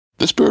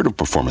The spirit of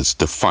performance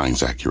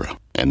defines Acura,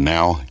 and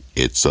now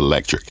it's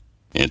electric.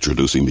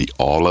 Introducing the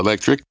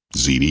all-electric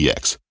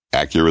ZDX,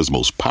 Acura's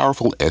most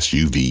powerful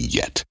SUV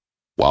yet.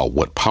 While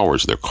what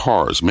powers their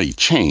cars may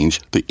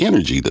change, the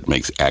energy that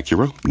makes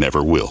Acura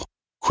never will.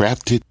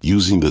 Crafted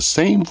using the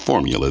same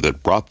formula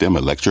that brought them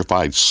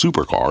electrified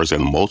supercars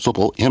and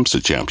multiple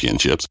IMSA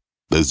championships,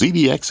 the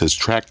ZDX has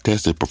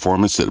track-tested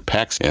performance that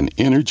packs an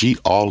energy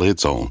all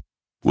its own.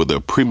 With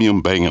a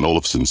premium Bang &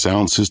 Olufsen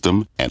sound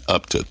system and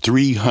up to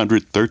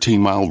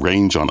 313-mile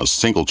range on a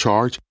single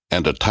charge,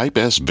 and a Type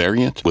S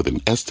variant with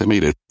an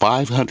estimated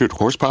 500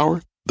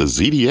 horsepower, the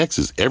ZDX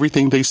is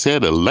everything they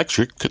said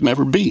electric could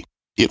never be.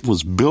 It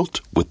was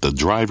built with the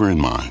driver in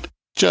mind,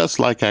 just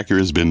like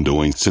Acura's been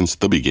doing since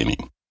the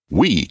beginning.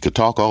 We could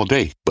talk all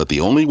day, but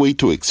the only way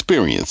to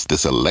experience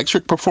this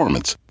electric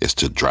performance is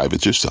to drive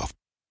it yourself.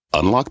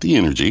 Unlock the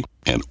energy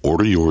and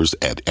order yours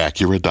at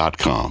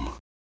Acura.com.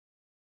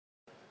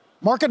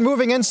 Market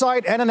moving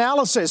insight and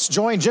analysis.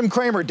 Join Jim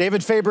Cramer,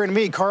 David Faber, and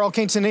me, Carl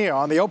Quintanilla,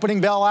 on the opening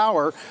bell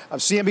hour of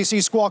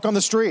CNBC Squawk on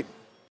the Street.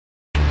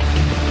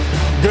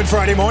 Good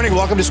Friday morning.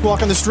 Welcome to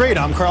Squawk on the Street.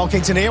 I'm Carl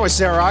Quintanilla with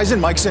Sarah Eisen,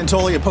 Mike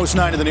Santoli at Post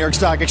 9 of the New York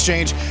Stock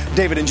Exchange.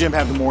 David and Jim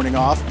have the morning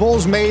off.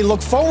 Bulls may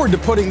look forward to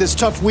putting this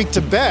tough week to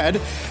bed.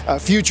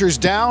 Futures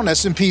down.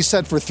 S&P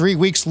set for 3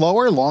 weeks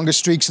lower. Longest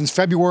streak since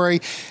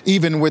February,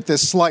 even with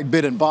this slight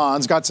bid in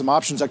bonds. Got some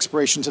options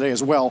expiration today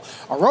as well.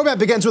 Our roadmap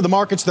begins with the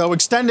markets, though,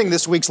 extending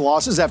this week's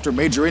losses after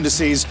major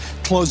indices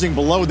closing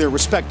below their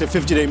respective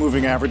 50-day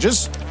moving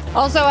averages.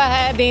 Also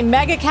ahead, the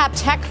mega cap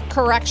tech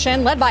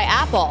correction led by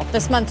Apple,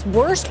 this month's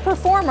worst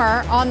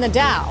performer on the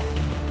Dow.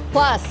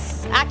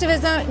 Plus,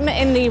 activism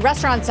in the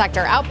restaurant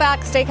sector. Outback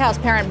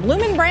Steakhouse parent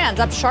Bloomin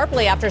Brands up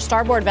sharply after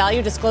Starboard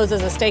Value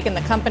discloses a stake in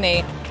the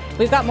company.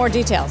 We've got more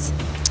details.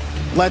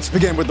 Let's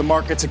begin with the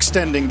markets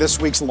extending this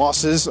week's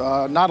losses.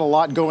 Not a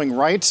lot going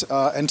right.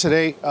 And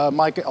today,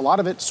 Mike, a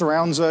lot of it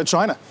surrounds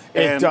China.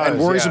 And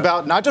worries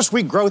about not just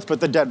weak growth, but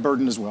the debt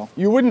burden as well.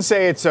 You wouldn't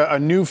say it's a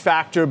new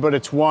factor, but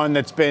it's one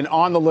that's been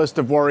on the list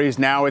of worries.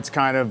 Now it's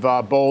kind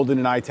of bold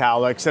and in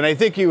italics. And I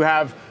think you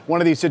have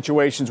one of these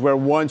situations where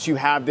once you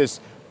have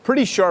this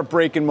pretty sharp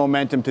break in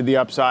momentum to the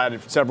upside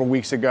several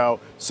weeks ago,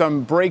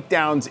 some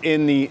breakdowns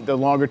in the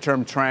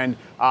longer-term trend,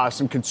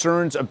 some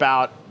concerns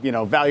about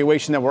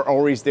valuation that were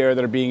always there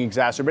that are being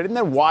exacerbated, and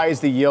then why is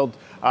the yield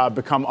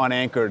become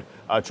unanchored,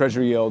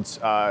 treasury yields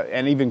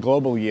and even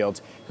global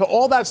yields. So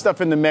all that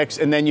stuff in the mix,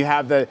 and then you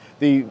have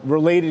the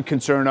related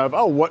concern of,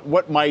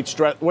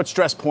 what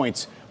stress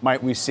points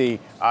might we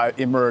see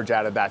emerge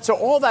out of that. So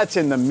all that's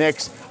in the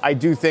mix, I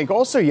do think.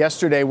 Also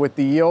yesterday with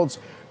the yields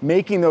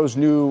making those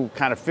new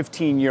kind of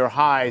 15-year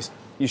highs,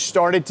 you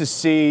started to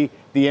see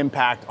the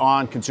impact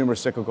on consumer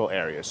cyclical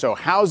areas. So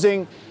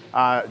housing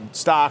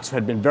stocks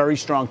had been very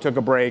strong, took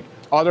a break.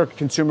 Other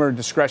consumer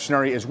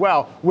discretionary as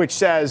well, which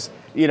says,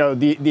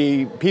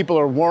 the people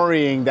are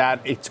worrying that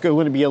it's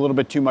going to be a little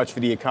bit too much for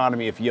the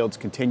economy if yields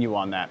continue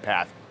on that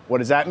path. What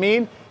does that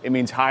mean? It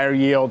means higher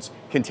yields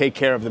can take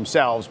care of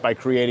themselves by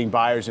creating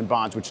buyers in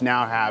bonds, which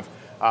now have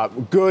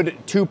good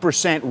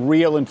 2%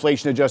 real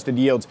inflation-adjusted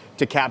yields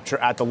to capture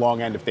at the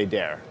long end if they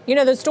dare.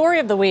 The story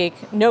of the week,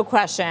 no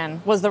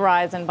question, was the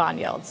rise in bond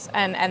yields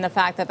and the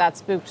fact that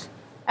spooked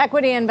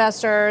equity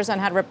investors and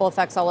had ripple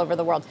effects all over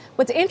the world.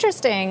 What's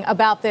interesting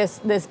about this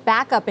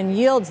backup in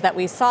yields that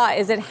we saw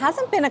is it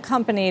hasn't been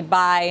accompanied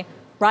by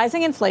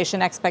rising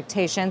inflation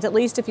expectations, at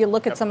least if you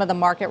look at some of the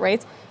market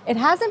rates. It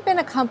hasn't been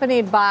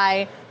accompanied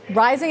by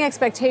rising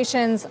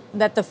expectations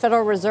that the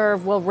Federal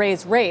Reserve will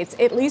raise rates,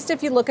 at least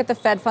if you look at the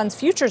Fed funds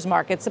futures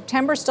market.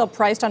 September's still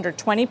priced under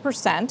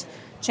 20%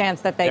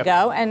 chance that they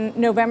go, and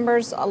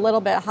November's a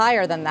little bit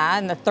higher than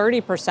that in the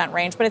 30%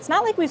 range. But it's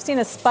not like we've seen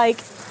a spike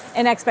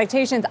in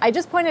expectations. I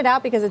just pointed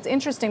out because it's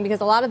interesting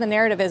because a lot of the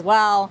narrative is,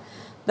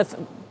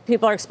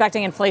 people are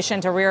expecting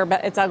inflation to rear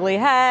its ugly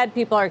head.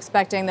 People are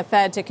expecting the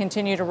Fed to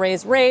continue to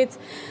raise rates.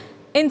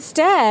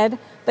 Instead,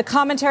 the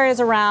commentary is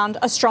around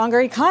a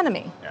stronger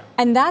economy.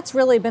 And that's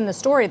really been the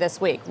story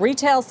this week.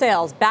 Retail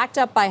sales backed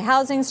up by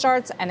housing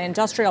starts and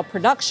industrial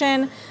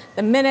production.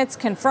 The minutes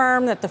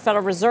confirm that the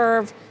Federal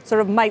Reserve sort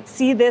of might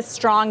see this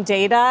strong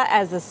data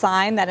as a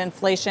sign that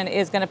inflation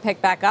is going to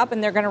pick back up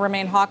and they're going to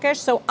remain hawkish.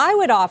 So I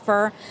would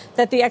offer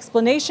that the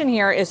explanation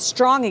here is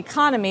strong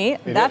economy.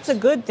 That's a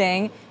good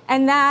thing.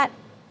 And that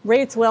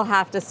rates will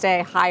have to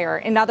stay higher.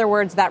 In other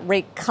words, that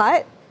rate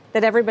cut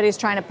that everybody's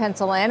trying to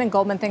pencil in and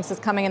Goldman thinks is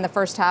coming in the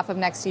first half of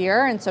next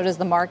year, and so does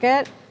the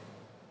market,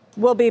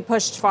 will be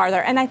pushed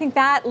farther. And I think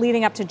that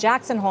leading up to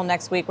Jackson Hole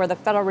next week, where the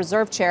Federal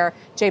Reserve Chair,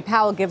 Jay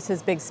Powell, gives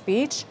his big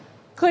speech,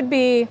 could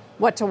be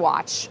what to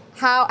watch,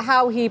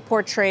 how he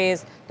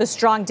portrays the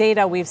strong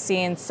data we've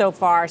seen so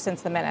far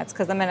since the minutes,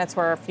 because the minutes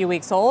were a few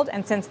weeks old,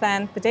 and since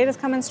then, the data's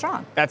come in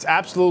strong. That's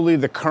absolutely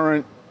the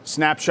current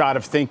snapshot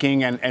of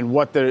thinking and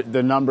what the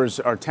numbers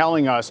are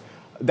telling us.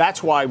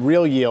 That's why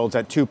real yields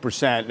at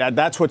 2%,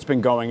 that's what's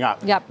been going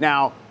up.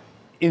 Now,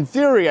 in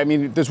theory, I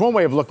mean, there's one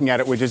way of looking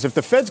at it, which is if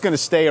the Fed's going to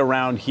stay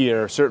around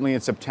here, certainly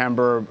in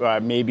September,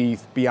 maybe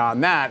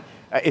beyond that,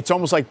 it's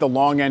almost like the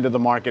long end of the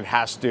market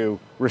has to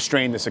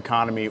restrain this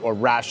economy or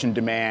ration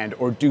demand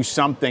or do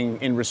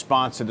something in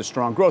response to the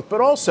strong growth.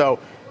 But also,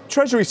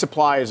 Treasury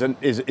supply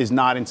is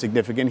not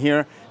insignificant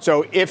here.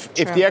 So if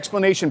the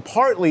explanation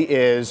partly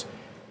is,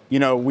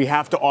 we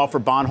have to offer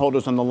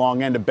bondholders on the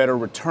long end a better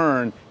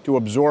return to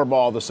absorb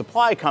all the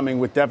supply coming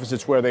with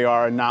deficits where they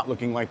are and not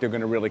looking like they're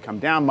going to really come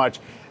down much.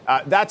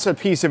 That's a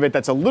piece of it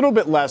that's a little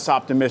bit less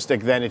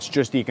optimistic than it's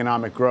just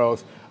economic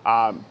growth.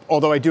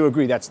 Although I do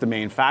agree that's the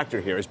main factor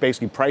here, is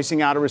basically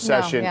pricing out a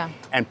recession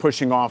and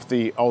pushing off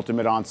the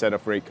ultimate onset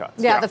of rate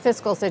cuts. Yeah, the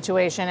fiscal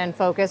situation in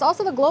focus.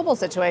 Also the global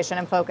situation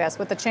in focus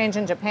with the change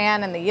in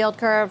Japan and the yield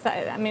curve.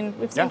 I mean,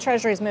 we've seen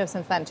Treasuries move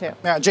since then, too.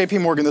 Yeah, J.P.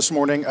 Morgan this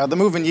morning, the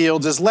move in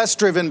yields is less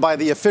driven by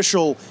the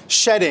official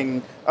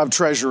shedding of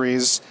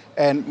Treasuries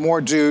and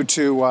more due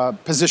to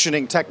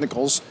positioning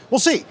technicals. We'll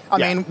see. I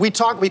mean, we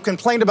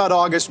complained about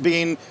August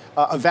being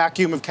a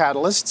vacuum of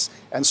catalysts,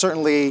 and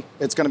certainly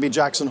it's going to be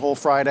Jackson Hole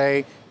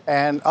Friday.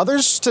 And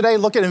others today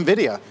look at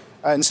NVIDIA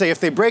and say if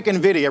they break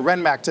NVIDIA,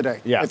 Renmac today,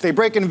 if they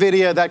break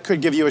NVIDIA, that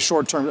could give you a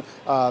short-term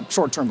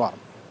bottom.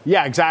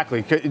 Yeah,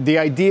 exactly. The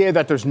idea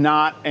that there's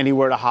not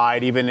anywhere to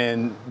hide, even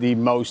in the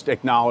most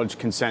acknowledged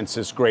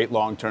consensus, great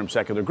long-term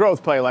secular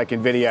growth play like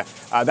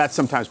NVIDIA, that's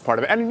sometimes part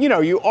of it. And,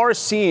 you are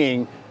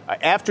seeing,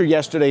 after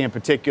yesterday in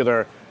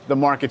particular, the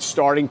market's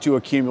starting to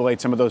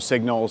accumulate some of those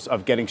signals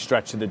of getting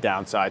stretched to the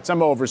downside. Some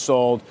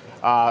oversold,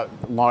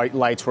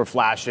 lights were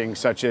flashing,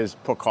 such as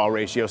put-call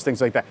ratios,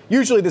 things like that.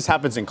 Usually this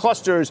happens in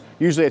clusters.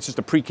 Usually it's just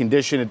a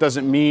precondition. It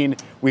doesn't mean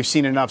we've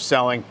seen enough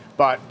selling.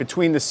 But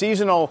between the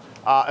seasonal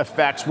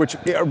effects, which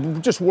are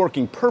just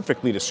working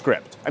perfectly to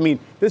script. I mean,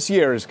 this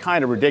year is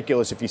kind of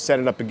ridiculous if you set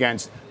it up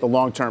against the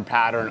long-term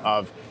pattern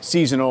of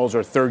seasonals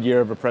or third year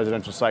of a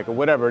presidential cycle,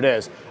 whatever it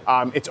is.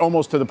 It's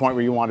almost to the point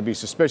where you want to be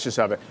suspicious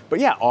of it. But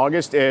yeah,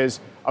 August is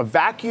a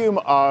vacuum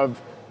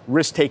of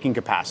risk-taking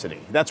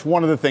capacity. That's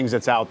one of the things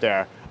that's out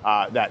there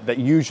that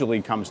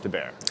usually comes to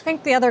bear. I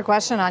think the other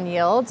question on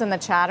yields and the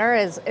chatter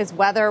is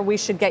whether we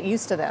should get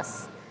used to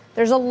this.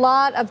 There's a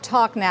lot of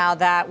talk now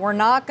that we're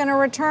not going to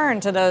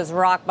return to those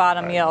rock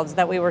bottom yields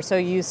that we were so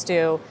used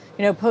to,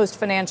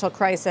 post-financial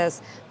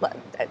crisis.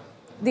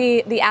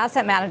 The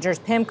asset managers,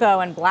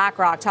 PIMCO and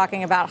BlackRock,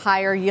 talking about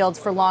higher yields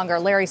for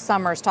longer. Larry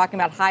Summers talking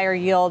about higher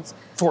yields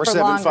for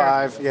longer.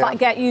 4.75.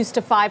 Get used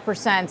to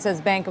 5%, says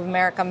Bank of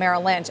America,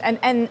 Merrill Lynch, and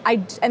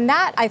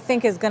that I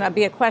think is going to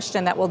be a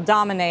question that will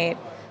dominate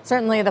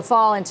certainly the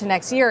fall into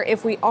next year.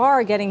 If we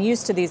are getting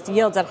used to these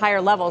yields at higher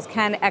levels,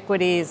 can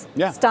equities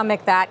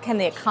stomach that? Can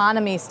the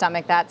economy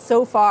stomach that?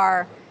 So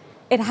far,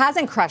 it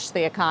hasn't crushed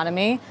the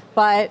economy,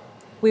 but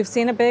we've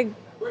seen a big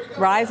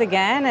rise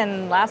again.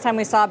 And last time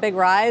we saw a big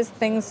rise,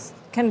 things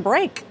can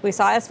break. We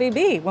saw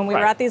SVB when we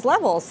were at these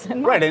levels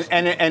in March. Right,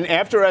 and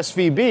after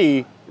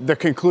SVB, the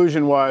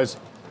conclusion was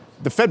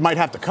the Fed might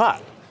have to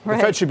cut. The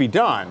Fed should be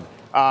done.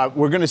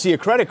 We're going to see a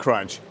credit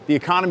crunch. The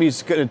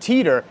economy's going to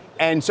teeter.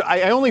 And so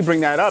I only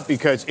bring that up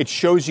because it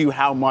shows you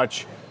how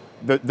much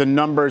the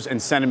numbers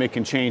and sentiment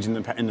can change in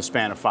the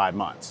span of 5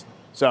 months.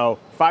 So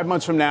 5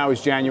 months from now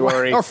is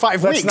January. Or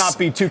 5 weeks. Let's not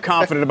be too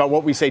confident about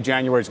what we say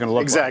January is going to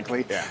look like.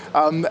 Exactly.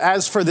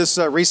 As for this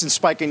recent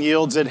spike in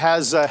yields, it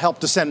has helped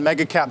to send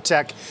mega cap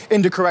tech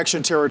into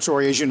correction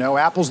territory. As you know,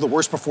 Apple's the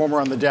worst performer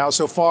on the Dow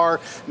so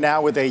far,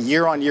 now with a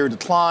year-on-year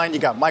decline. You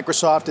got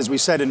Microsoft, as we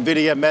said,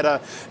 NVIDIA,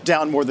 Meta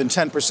down more than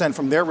 10%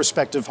 from their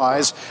respective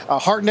highs.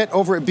 Hartnett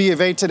over at B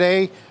of A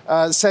today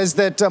says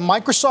that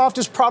Microsoft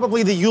is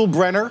probably the Yul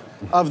Brynner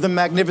of the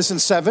Magnificent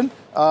Seven.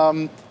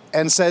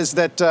 And says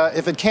that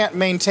if it can't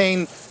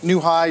maintain new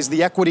highs,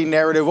 the equity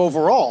narrative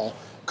overall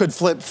could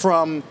flip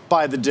from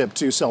buy the dip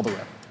to sell the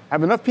rip.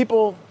 Have enough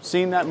people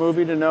seen that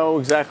movie to know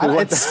exactly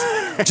what?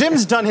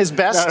 Jim's done his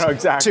best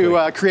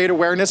to create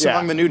awareness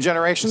among the new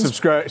generations.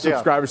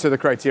 Subscribers to the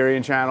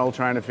Criterion channel,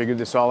 trying to figure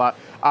this all out.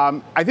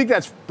 I think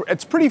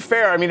it's pretty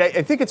fair. I mean, I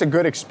think it's a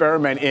good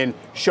experiment in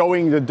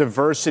showing the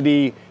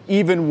diversity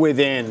even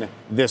within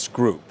this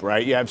group,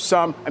 right? You have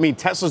some. I mean,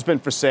 Tesla's been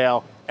for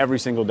sale every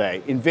single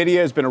day. NVIDIA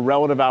has been a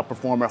relative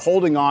outperformer,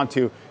 holding on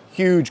to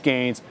huge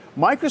gains.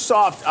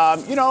 Microsoft,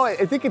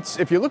 I think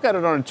if you look at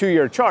it on a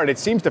 2-year chart, it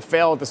seems to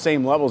fail at the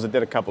same levels it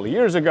did a couple of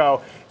years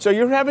ago. So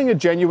you're having a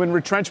genuine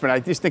retrenchment.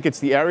 I just think it's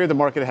the area of the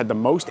market that had the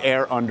most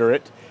air under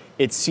it.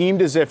 It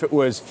seemed as if it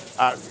was,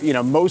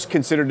 most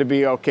considered to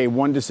be,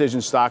 one decision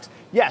stocks.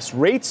 Yes,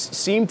 rates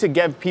seem to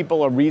give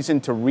people a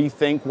reason to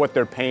rethink what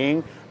they're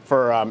paying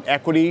for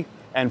equity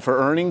and for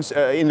earnings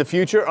in the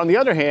future. On the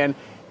other hand,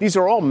 these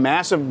are all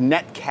massive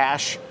net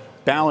cash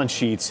balance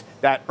sheets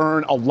that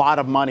earn a lot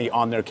of money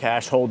on their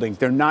cash holdings.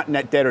 They're not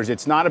net debtors.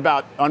 It's not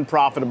about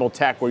unprofitable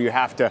tech where you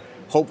have to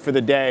hope for the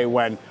day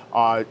when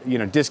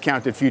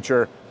discounted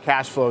future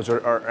cash flows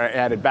are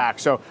added back.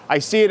 So I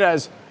see it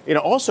as,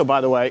 also, by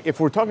the way,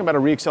 if we're talking about a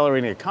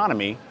reaccelerating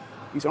economy,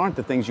 these aren't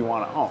the things you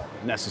want to own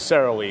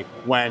necessarily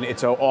when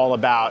it's all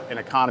about an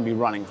economy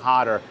running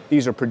hotter.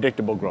 These are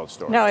predictable growth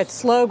stories. No, it's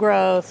slow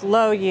growth,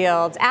 low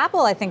yields.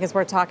 Apple, I think, is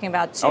worth talking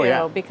about,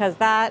 too, because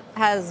that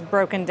has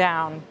broken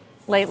down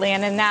lately,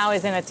 and then now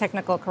is in a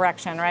technical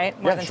correction, right?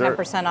 More than sure.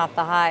 10% off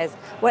the highs.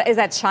 What is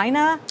that,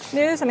 China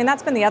news? I mean,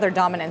 that's been the other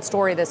dominant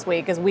story this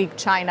week, is weak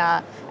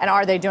China, and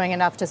are they doing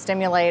enough to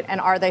stimulate,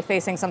 and are they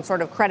facing some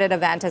sort of credit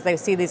event as they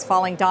see these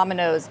falling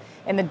dominoes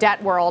in the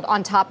debt world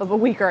on top of a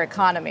weaker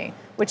economy,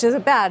 which is a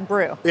bad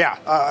brew.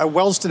 Yeah,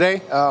 Wells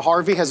today,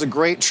 Harvey has a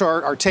great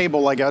chart, our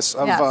table, I guess,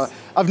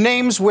 of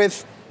names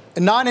with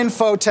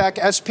non-info tech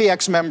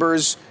SPX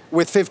members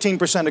with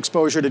 15%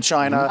 exposure to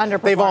China.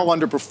 They've all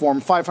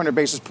underperformed, 500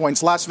 basis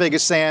points. Las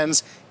Vegas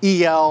Sands,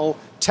 EL,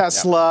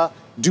 Tesla,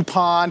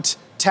 DuPont,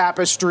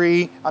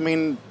 Tapestry. I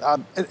mean,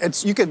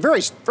 you get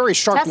very, very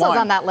sharp line. Tesla's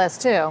on that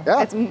list, too.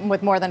 Yeah. It's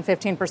with more than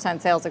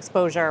 15% sales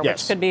exposure,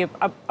 Yes. which could be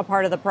a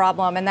part of the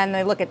problem. And then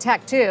they look at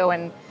tech, too,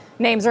 and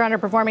names are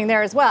underperforming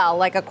there as well,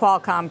 like a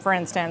Qualcomm, for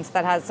instance,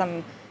 that has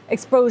some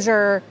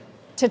exposure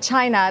to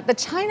China. The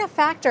China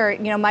factor,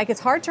 Mike,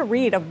 it's hard to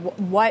read of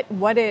what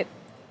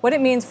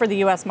it means for the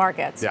U.S.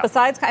 markets. Yeah.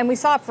 Besides, and we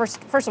saw, first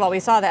of all, we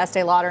saw the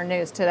Estee Lauder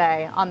news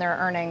today on their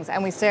earnings,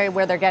 and we see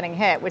where they're getting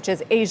hit, which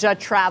is Asia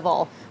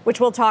travel, which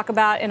we'll talk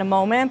about in a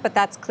moment, but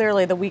that's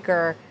clearly the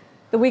weaker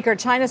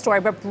China story.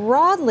 But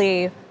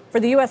broadly, for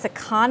the U.S.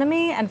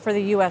 economy and for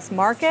the U.S.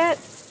 market,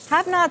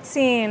 have not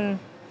seen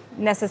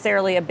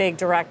necessarily a big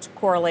direct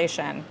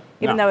correlation.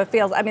 Even though it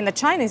feels, the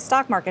Chinese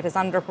stock market has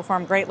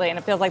underperformed greatly, and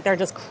it feels like they're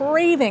just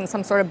craving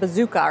some sort of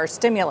bazooka or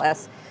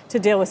stimulus to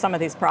deal with some of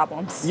these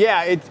problems.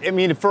 Yeah,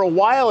 for a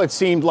while it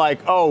seemed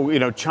like,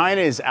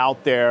 China is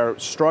out there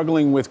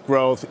struggling with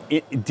growth,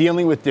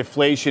 dealing with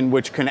deflation,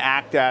 which can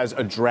act as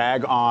a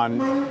drag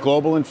on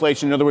global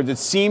inflation. In other words, it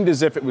seemed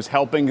as if it was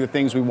helping the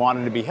things we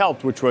wanted to be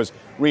helped, which was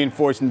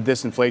reinforcing the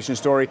disinflation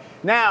story.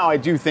 Now I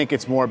do think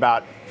it's more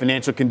about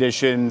financial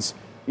conditions,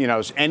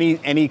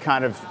 any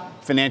kind of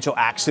financial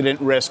accident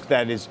risk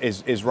that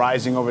is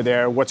rising over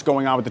there, what's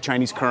going on with the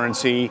Chinese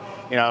currency,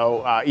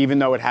 even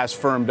though it has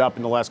firmed up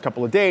in the last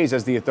couple of days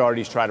as the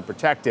authorities try to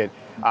protect it.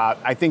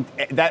 I think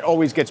that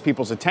always gets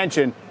people's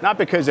attention, not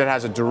because it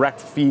has a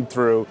direct feed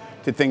through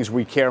to things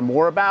we care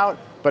more about,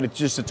 but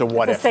it's a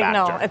what-if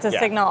factor. It's a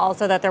signal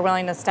also that they're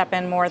willing to step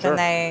in more than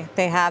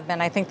they have been.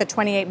 I think the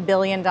 $28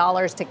 billion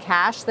to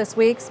cash this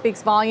week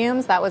speaks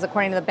volumes. That was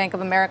according to the Bank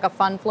of America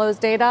fund flows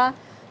data.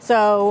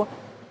 So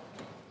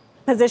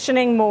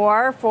positioning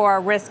more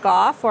for risk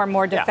off or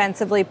more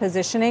defensively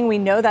positioning. We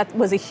know that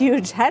was a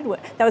huge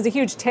headwind. That was a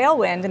huge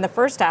tailwind in the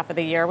first half of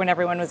the year when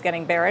everyone was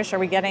getting bearish. Are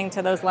we getting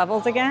to those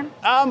levels again?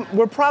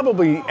 We're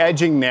probably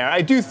edging there.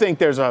 I do think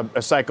there's a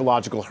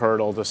psychological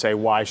hurdle to say,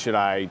 why should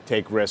I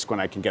take risk when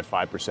I can get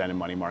 5% in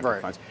money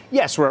market funds?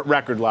 Yes, we're at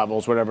record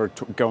levels, whatever,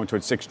 going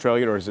towards $6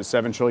 trillion, or is it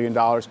 $7 trillion?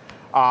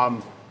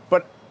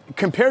 But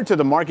compared to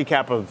the market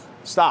cap of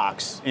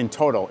stocks in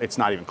total, it's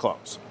not even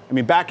close.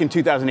 Back in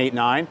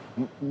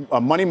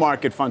 2008-9, money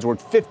market funds were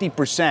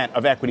 50%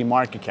 of equity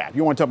market cap.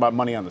 You want to talk about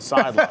money on the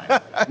sideline.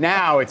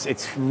 Now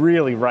it's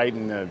really right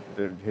in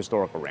the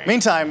historical range.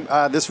 Meantime,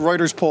 this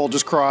Reuters poll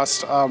just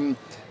crossed.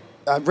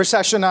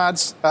 Recession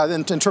odds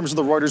in terms of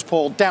the Reuters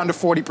poll down to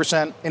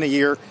 40% in a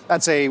year.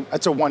 That's a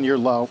 1-year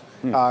low.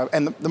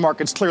 And the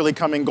market's clearly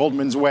coming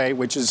Goldman's way,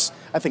 which is,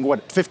 I think,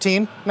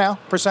 15% now?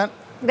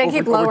 They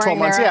keep lowering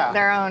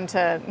their own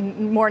to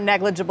more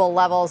negligible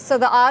levels. So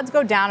the odds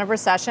go down of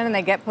recession and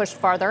they get pushed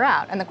farther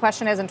out. And the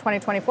question is, in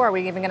 2024, are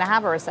we even going to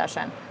have a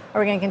recession? Are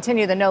we going to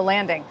continue the no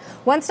landing?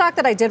 One stock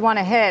that I did want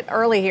to hit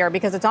early here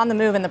because it's on the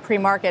move in the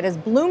pre-market is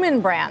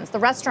Bloomin Brands, the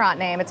restaurant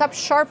name. It's up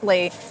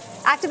sharply.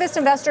 Activist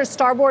investors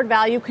Starboard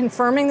Value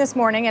confirming this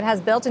morning it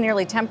has built a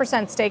nearly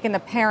 10% stake in the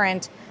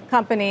parent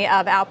company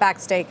of Outback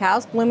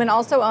Steakhouse. Bloomin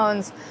also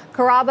owns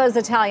Carrabba's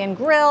Italian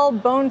Grill,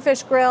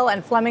 Bonefish Grill,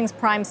 and Fleming's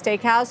Prime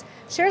Steakhouse.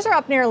 Shares are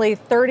up nearly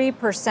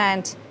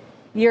 30%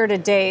 year to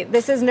date.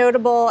 This is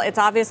notable. It's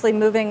obviously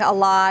moving a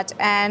lot.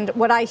 And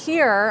what I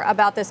hear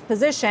about this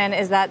position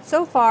is that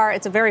so far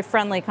it's a very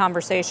friendly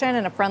conversation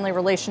and a friendly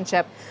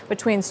relationship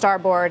between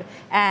Starboard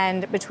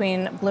and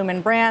between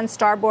Bloomin Brands.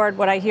 Starboard,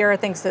 what I hear,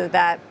 thinks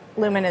that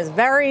Bloomin is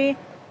very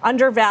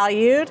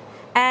undervalued,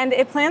 and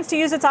it plans to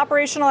use its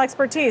operational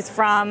expertise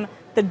from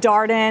the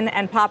Darden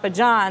and Papa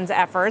John's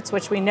efforts,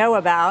 which we know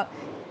about,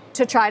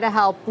 to try to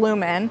help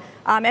Bloomin,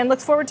 and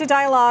looks forward to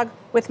dialogue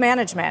with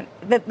management.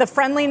 The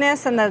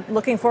friendliness and the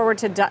looking forward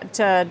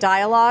to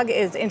dialogue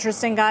is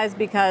interesting, guys,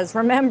 because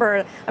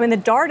remember, the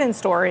Darden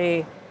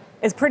story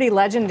is pretty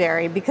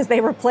legendary because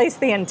they replaced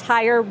the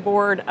entire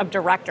board of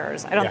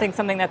directors. I don't think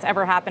something that's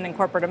ever happened in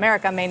corporate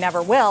America, may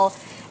never will,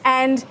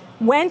 and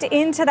went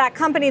into that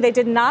company. They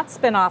did not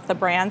spin off the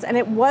brands, and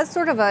it was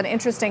sort of an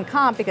interesting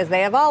comp because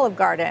they have Olive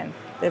Garden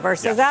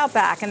versus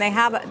Outback, and they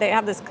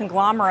have this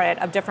conglomerate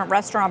of different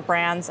restaurant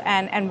brands,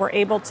 and were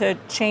able to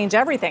change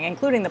everything,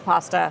 including the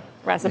pasta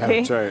recipe.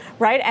 Yeah, that's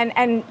right.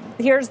 And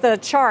here's the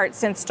chart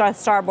since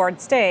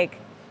Starboard Steak.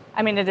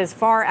 It has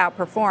far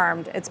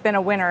outperformed. It's been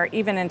a winner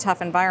even in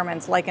tough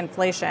environments like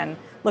inflation.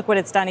 Look what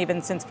it's done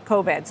even since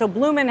COVID. So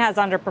Bloomin has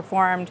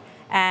underperformed,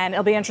 and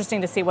it'll be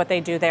interesting to see what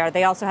they do there.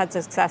 They also had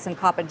success in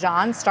Papa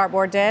John's,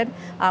 Starboard did,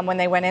 when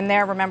they went in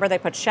there. Remember, they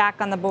put Shaq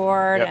on the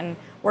board and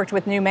worked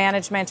with new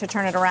management to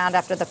turn it around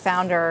after the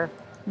founder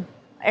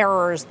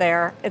errors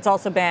there, it's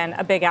also been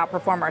a big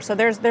outperformer. So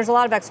there's a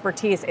lot of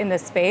expertise in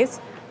this space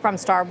from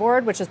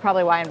Starboard, which is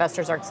probably why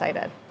investors are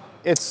excited.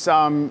 It's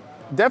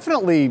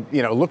definitely,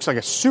 looks like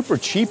a super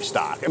cheap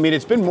stock. I mean,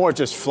 it's been more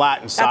just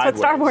flat and sideways. That's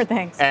what Starboard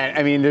thinks. And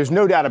I mean, there's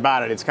no doubt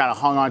about it. It's kind of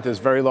hung on to this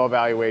very low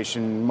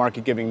valuation,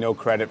 market giving no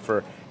credit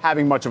for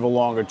having much of a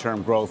longer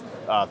term growth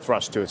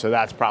thrust to it. So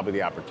that's probably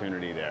the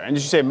opportunity there. And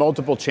as you say,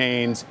 multiple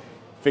chains,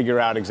 figure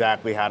out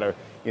exactly how to,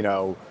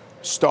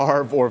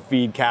 starve or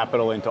feed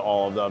capital into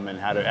all of them and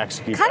how to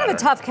execute kind better. Of a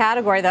tough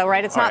category, though,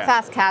 right? It's not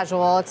fast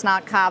casual. It's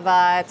not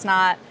Kava. It's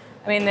not,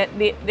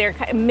 they're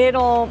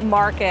middle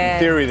market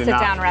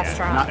sit-down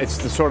restaurants.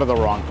 It's sort of the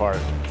wrong part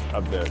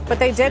of the. But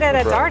they did it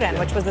at Darden,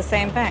 which was the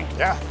same thing.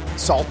 Yeah,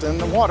 salt in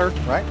the water,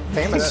 right?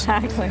 Famous.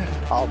 Exactly.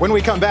 When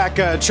we come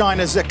back,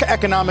 China's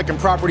economic and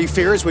property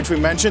fears, which we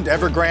mentioned,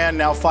 Evergrande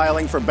now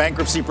filing for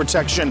bankruptcy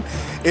protection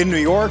in New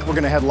York. We're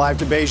going to head live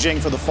to Beijing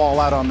for the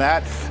fallout on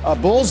that.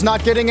 Bulls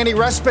not getting any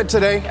respite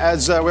today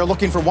as we're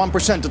looking for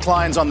 1%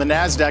 declines on the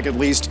NASDAQ at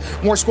least.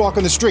 More Squawk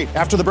on the Street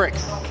after the break.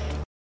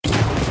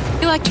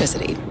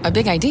 Electricity, a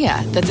big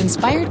idea that's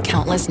inspired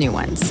countless new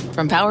ones.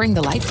 From powering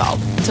the light bulb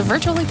to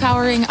virtually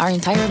powering our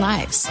entire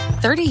lives.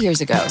 30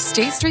 years ago,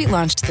 State Street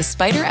launched the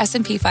Spider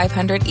S&P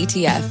 500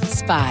 ETF,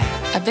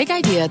 SPY. A big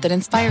idea that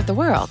inspired the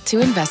world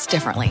to invest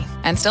differently.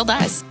 And still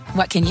does.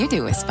 What can you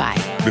do with SPY?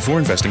 Before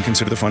investing,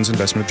 consider the fund's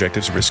investment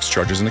objectives, risks,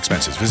 charges, and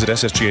expenses. Visit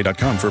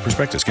ssga.com for a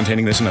prospectus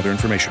containing this and other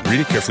information. Read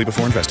it carefully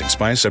before investing.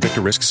 SPY is subject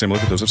to risks similar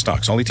to those of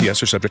stocks. All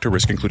ETFs are subject to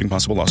risk, including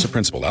possible loss of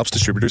principal. Alps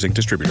Distributors, Inc.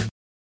 Distributor.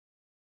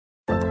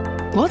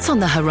 What's on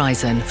the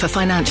horizon for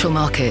financial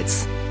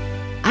markets?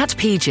 At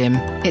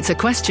PGIM, it's a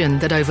question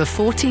that over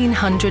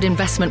 1,400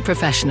 investment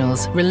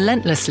professionals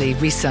relentlessly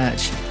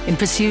research in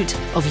pursuit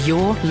of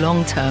your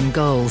long-term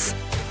goals.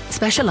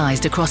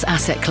 Specialized across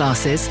asset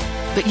classes,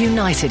 but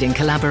united in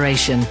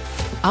collaboration,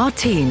 our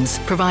teams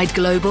provide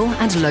global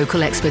and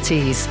local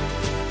expertise.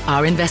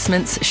 Our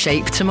investments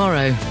shape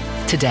tomorrow,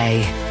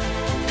 today.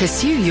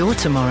 Pursue your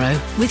tomorrow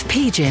with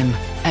PGIM,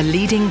 a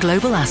leading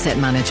global asset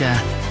manager.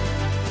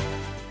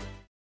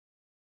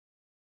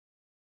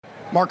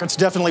 Markets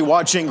definitely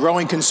watching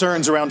growing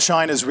concerns around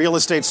China's real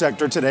estate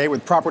sector today,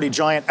 with property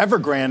giant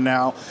Evergrande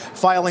now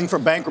filing for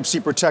bankruptcy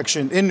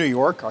protection in New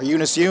York. Our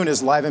Eunice Yoon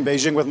is live in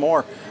Beijing with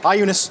more. Hi,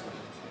 Eunice.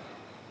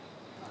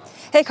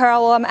 Hey,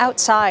 Carl. Well, I'm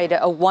outside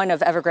one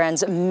of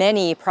Evergrande's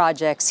many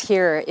projects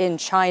here in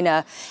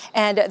China.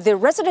 And the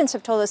residents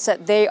have told us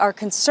that they are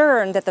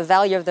concerned that the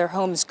value of their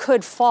homes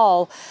could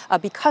fall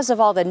because of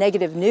all the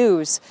negative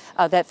news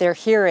that they're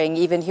hearing,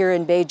 even here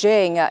in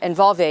Beijing,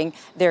 involving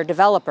their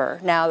developer.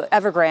 Now,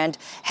 Evergrande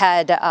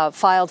had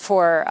filed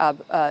for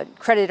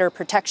creditor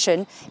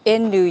protection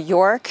in New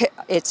York.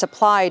 It's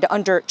applied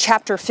under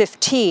Chapter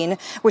 15,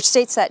 which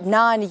states that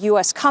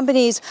non-U.S.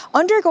 companies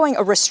undergoing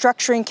a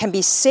restructuring can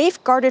be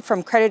safeguarded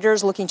from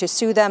creditors looking to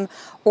sue them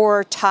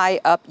or tie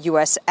up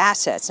U.S.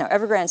 assets. Now,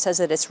 Evergrande says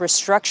that its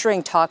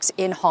restructuring talks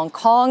in Hong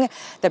Kong,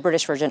 the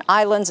British Virgin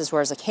Islands, as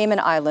well as the Cayman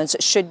Islands,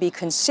 should be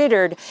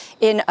considered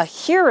in a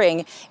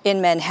hearing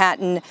in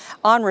Manhattan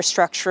on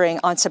restructuring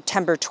on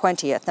September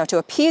 20th. Now, to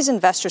appease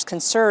investors'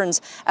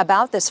 concerns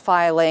about this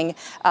filing,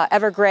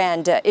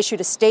 Evergrande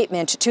issued a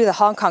statement to the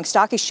Hong Kong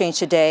Stock Exchange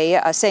today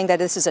saying that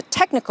this is a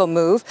technical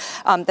move,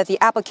 that the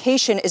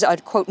application is a,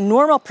 quote,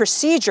 normal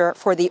procedure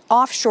for the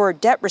offshore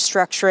debt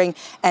restructuring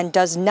and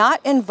does not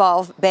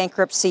involve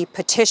bankruptcy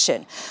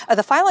petition.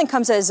 The filing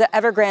comes as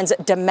Evergrande's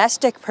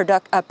domestic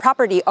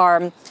property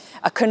arm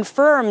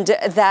confirmed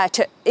that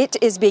it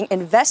is being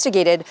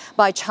investigated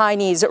by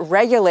Chinese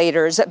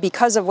regulators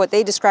because of what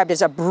they described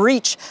as a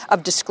breach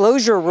of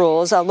disclosure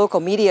rules. Local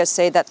media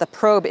say that the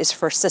probe is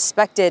for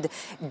suspected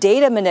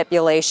data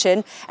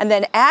manipulation. And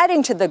then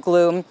adding to the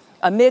gloom,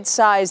 a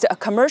mid-sized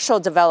commercial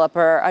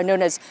developer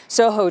known as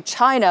Soho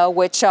China,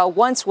 which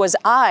once was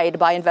eyed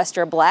by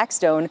investor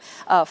Blackstone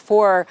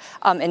for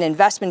an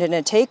investment in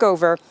a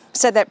takeover,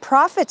 said that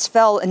profits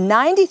fell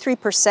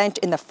 93%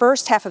 in the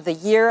first half of the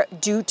year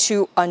due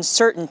to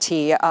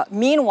uncertainty.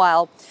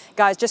 Meanwhile,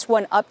 guys, just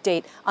one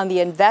update on the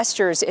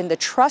investors in the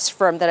trust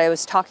firm that I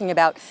was talking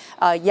about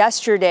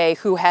yesterday,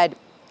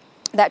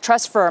 that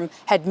trust firm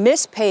had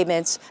missed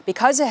payments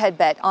because it had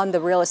bet on the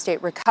real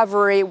estate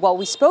recovery. Well,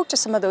 we spoke to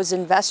some of those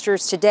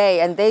investors today,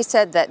 and they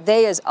said that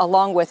they,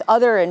 along with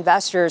other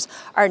investors,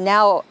 are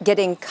now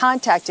getting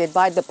contacted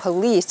by the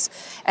police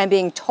and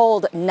being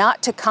told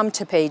not to come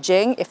to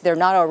Beijing if they're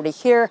not already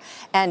here,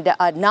 and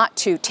not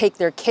to take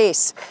their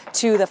case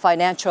to the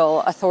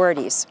financial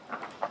authorities.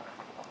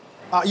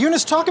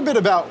 Eunice, talk a bit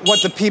about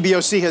what the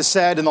PBOC has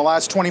said in the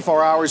last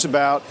 24 hours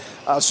about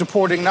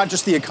supporting not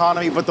just the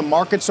economy, but the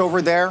markets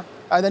over there.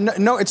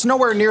 It's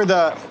nowhere near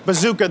the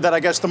bazooka that I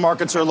guess the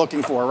markets are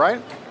looking for,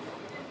 right?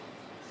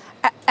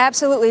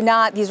 Absolutely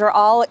not. These are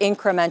all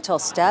incremental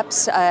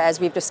steps, as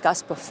we've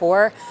discussed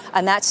before,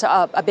 and that's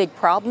a big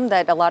problem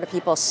that a lot of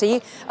people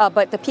see.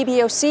 But the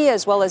PBOC,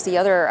 as well as the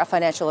other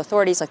financial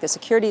authorities like the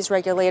securities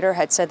regulator,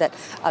 had said that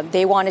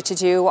they wanted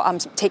to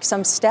take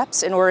some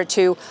steps in order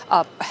to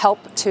help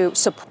to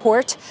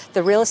support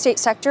the real estate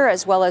sector,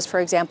 as well as, for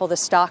example, the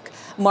stock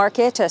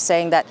market,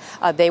 saying that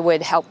they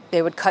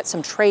would cut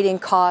some trading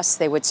costs,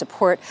 they would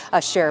support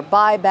share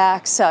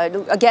buybacks.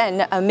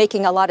 Again,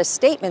 making a lot of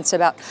statements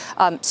about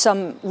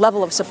some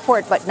level of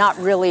support, but not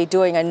really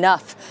doing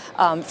enough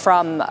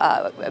from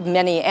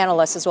many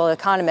analysts as well as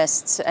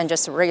economists and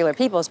just regular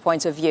people's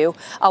points of view.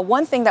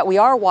 One thing that we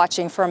are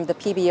watching from the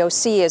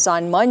PBOC is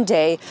on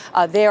Monday,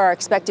 they are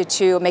expected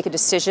to make a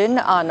decision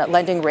on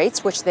lending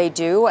rates, which they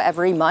do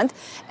every month.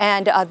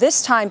 And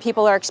this time,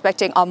 people are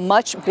expecting a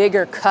much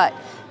bigger cut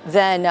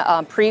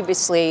than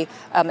previously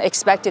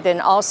expected,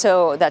 and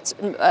also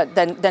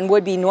than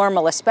would be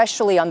normal,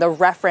 especially on the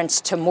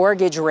reference to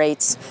mortgage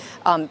rates,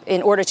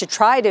 in order to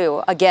try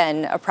to,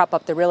 again, prop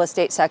up the real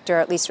estate sector,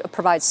 at least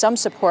provide some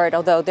support,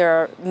 although there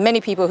are many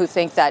people who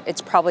think that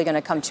it's probably going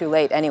to come too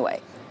late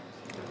anyway.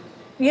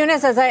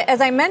 Eunice,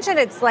 as I mentioned,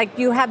 it's like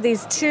you have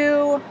these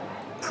two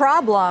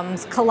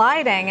problems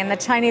colliding in the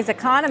Chinese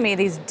economy,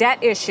 these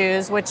debt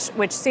issues,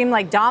 which seem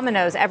like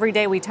dominoes every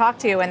day we talk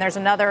to you, and there's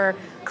another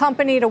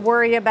company to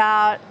worry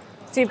about.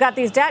 So you've got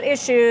these debt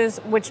issues,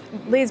 which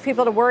leads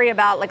people to worry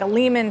about like a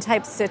Lehman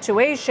type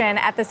situation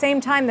at the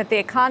same time that the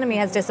economy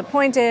has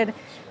disappointed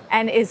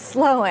and is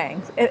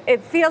slowing.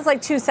 It feels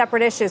like two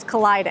separate issues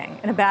colliding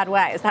in a bad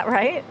way. Is that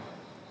right?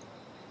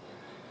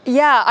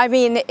 Yeah, I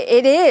mean,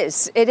 it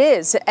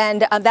is.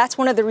 And that's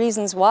one of the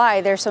reasons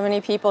why there's so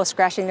many people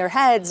scratching their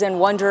heads and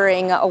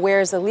wondering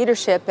where's the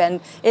leadership,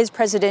 and is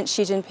President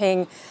Xi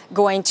Jinping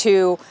going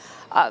to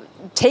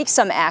take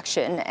some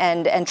action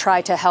and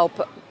try to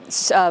help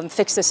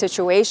fix the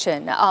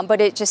situation.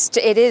 But it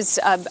is,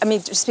 I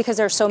mean, just because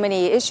there are so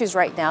many issues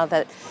right now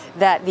that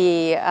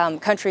the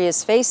country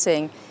is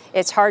facing,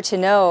 it's hard to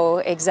know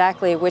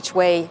exactly which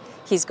way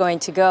he's going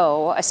to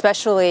go,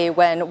 especially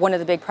when one of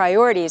the big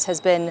priorities has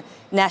been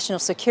national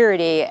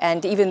security.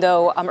 And even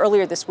though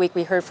earlier this week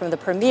we heard from the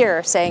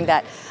premier saying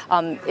that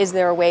is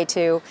there a way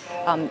to,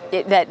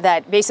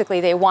 that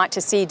basically they want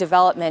to see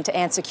development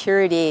and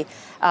security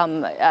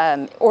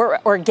or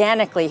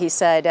organically, he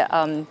said,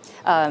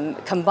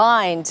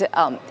 combined,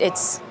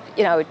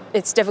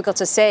 it's difficult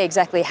to say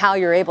exactly how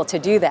you're able to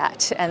do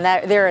that. And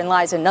that therein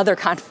lies another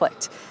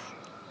conflict.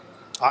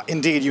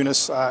 Indeed,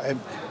 Eunice,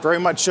 very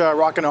much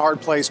rock in a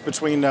hard place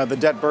between the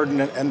debt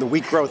burden and the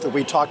weak growth that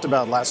we talked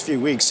about last few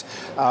weeks.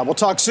 We'll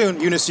talk soon.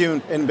 Eunice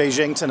Yoon in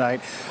Beijing tonight.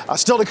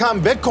 Still to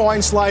come,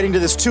 Bitcoin sliding to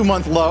this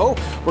 2-month low.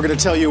 We're going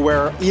to tell you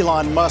where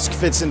Elon Musk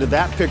fits into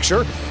that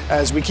picture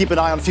as we keep an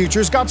eye on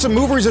futures. Got some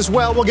movers as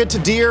well. We'll get to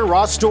Deere,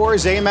 Ross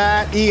Stores,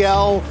 AMAT,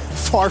 EL,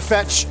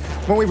 Farfetch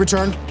when we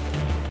return.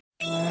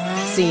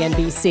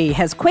 CNBC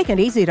has quick and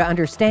easy to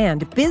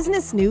understand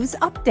business news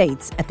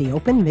updates at the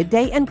open,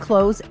 midday, and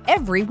close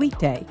every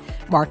weekday.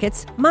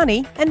 Markets,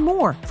 money, and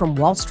more from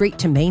Wall Street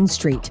to Main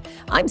Street.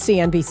 I'm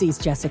CNBC's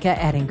Jessica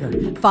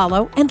Ettinger.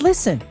 Follow and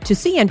listen to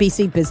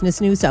CNBC Business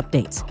News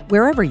Updates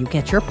wherever you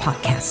get your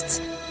podcasts.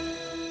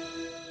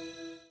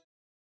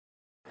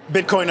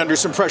 Bitcoin under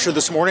some pressure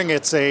this morning.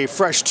 It's a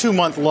fresh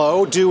 2-month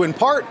low, due in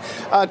part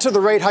to the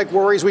rate hike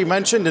worries we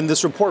mentioned in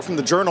this report from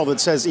the Journal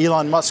that says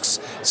Elon Musk's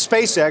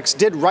SpaceX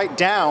did write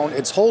down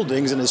its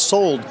holdings and has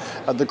sold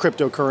the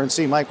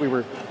cryptocurrency. Mike, we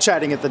were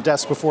chatting at the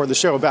desk before the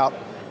show about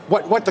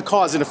what the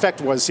cause and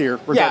effect was here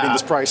regarding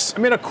this price. I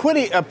mean, a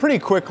pretty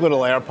quick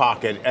little air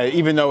pocket,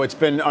 even though it's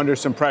been under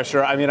some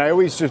pressure. I mean, I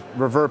always just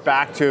revert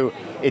back to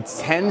it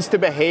tends to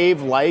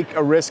behave like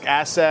a risk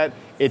asset.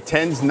 It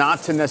tends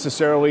not to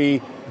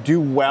necessarily do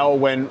well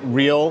when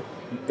real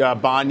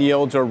bond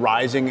yields are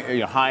rising,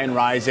 high and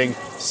rising,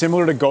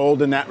 similar to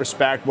gold in that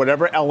respect.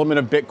 Whatever element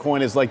of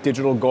Bitcoin is like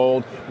digital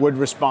gold would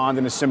respond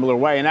in a similar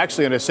way. And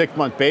actually, on a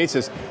 6-month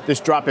basis, this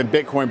drop in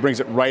Bitcoin brings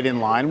it right in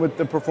line with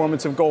the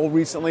performance of gold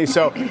recently.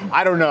 So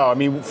I don't know. I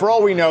mean, for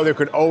all we know, there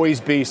could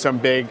always be some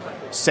big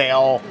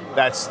sale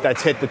that's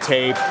hit the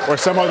tape or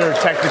some other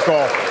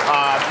technical,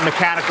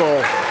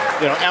 mechanical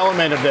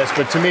element of this.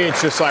 But to me,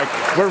 it's just like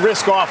we're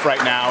risk off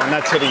right now, and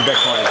that's hitting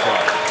Bitcoin as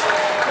well.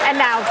 And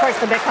now, of course,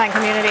 the Bitcoin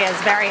community is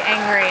very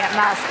angry at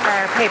Musk for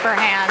paper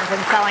hands and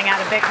selling out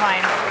of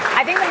Bitcoin.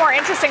 I think the more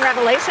interesting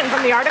revelation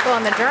from the article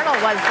in the Journal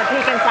was the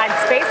peek inside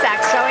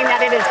SpaceX showing that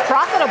it is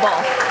profitable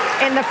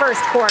in the first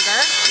quarter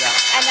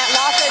and that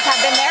losses have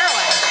been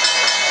narrowing.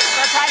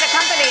 For a private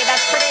company,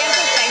 that's pretty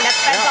interesting. That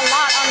spends a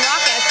lot on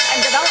rockets and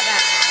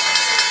development.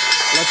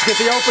 Let's get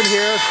the open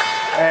here.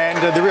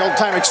 And the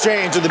real-time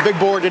exchange of the big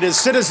board, it is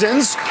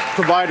Citizens,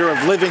 provider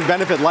of living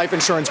benefit life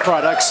insurance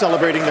products,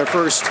 celebrating their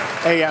first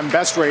AM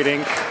Best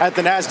rating. At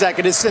the NASDAQ,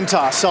 it is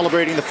Cintas,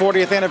 celebrating the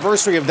 40th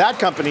anniversary of that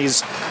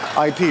company's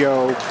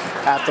IPO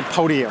at the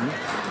podium.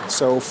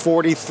 So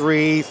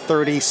 43,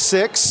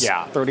 36,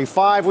 Yeah.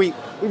 35. We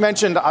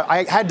mentioned,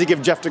 I had to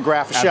give Jeff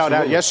DeGraff a shout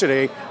out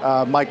yesterday,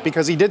 Mike,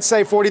 because he did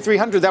say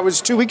 4,300. That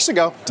was 2 weeks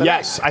ago today.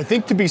 Yes, I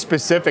think to be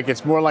specific,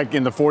 it's more like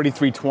in the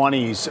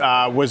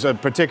 4320s was a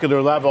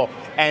particular level.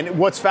 And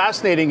what's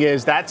fascinating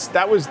is that's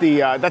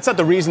not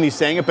the reason he's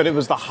saying it, but it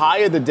was the high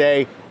of the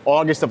day,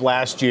 August of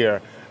last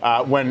year.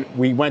 When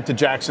we went to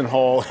Jackson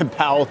Hole and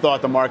Powell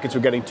thought the markets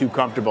were getting too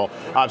comfortable.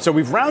 So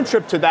we've round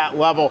tripped to that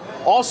level.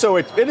 Also,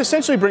 it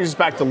essentially brings us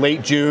back to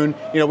late June.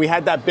 We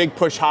had that big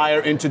push higher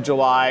into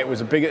July. It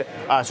was a big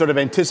sort of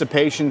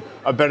anticipation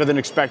of better than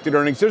expected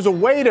earnings. There's a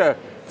way to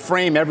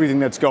frame everything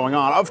that's going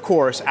on, of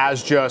course,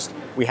 as just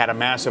we had a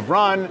massive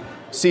run.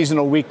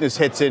 Seasonal weakness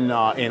hits in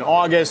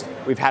August.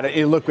 We've had an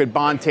illiquid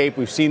bond tape.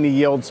 We've seen the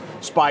yields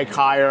spike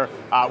higher.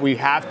 We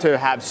have to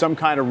have some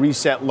kind of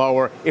reset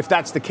lower. If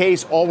that's the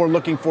case, all we're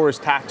looking for is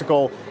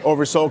tactical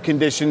oversold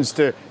conditions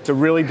to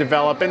really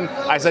develop. And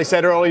as I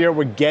said earlier,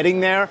 we're getting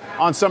there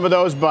on some of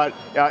those. But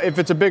if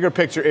it's a bigger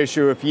picture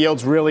issue, if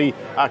yields really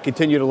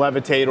continue to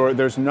levitate, or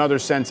there's another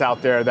sense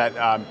out there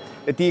that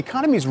the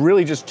economy is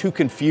really just too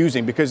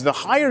confusing, because the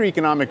higher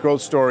economic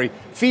growth story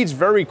feeds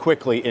very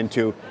quickly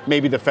into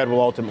maybe the Fed will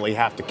ultimately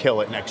have to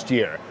kill it next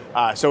year.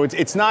 So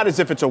it's not as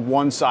if it's a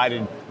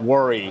one-sided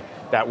worry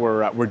that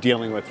we're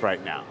dealing with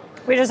right now.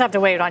 We just have to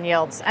wait on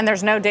yields, and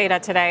there's no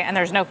data today, and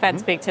there's no Fed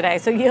speak today.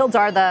 So yields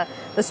are the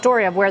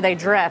story of where they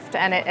drift,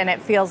 and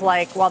it feels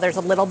like while there's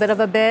a little bit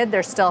of a bid,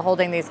 they're still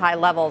holding these high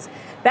levels.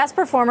 Best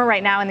performer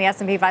right now in the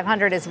S&P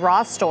 500 is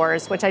Ross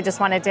Stores, which I just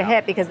wanted to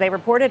hit because they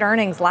reported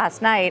earnings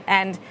last night,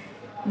 and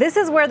this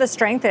is where the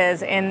strength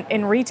is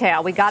in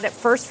retail. We got it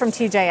first from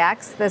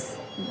TJX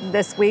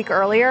this week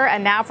earlier,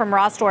 and now from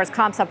Ross Stores.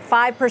 Comps up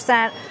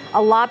 5%,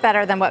 a lot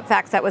better than what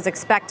FactSet was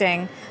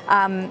expecting,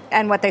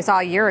 and what they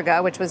saw a year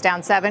ago, which was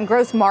down 7%.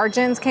 Gross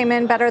margins came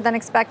in better than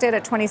expected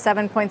at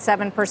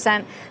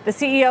 27.7%. The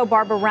CEO,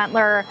 Barbara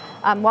Rentler,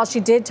 while she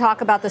did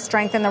talk about the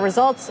strength in the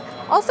results,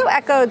 also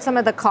echoed some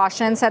of the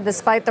caution, said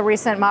despite the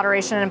recent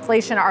moderation in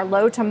inflation, our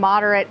low to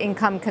moderate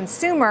income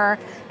consumer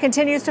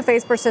continues to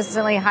face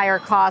persistently higher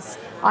costs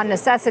on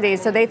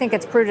necessities. So they think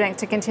it's prudent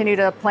to continue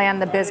to plan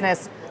the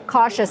business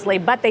cautiously,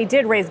 but they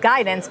did raise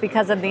guidance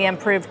because of the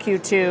improved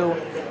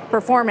Q2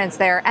 performance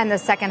there and the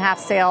second half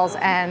sales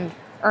and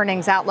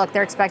earnings outlook.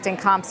 They're expecting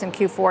comps in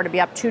Q4 to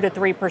be up 2 to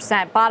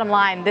 3%. Bottom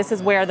line, this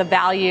is where the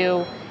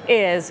value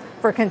is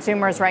for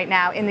consumers right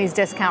now in these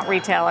discount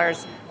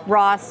retailers.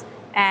 Ross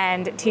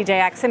and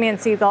TJX. Simeon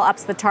Siegel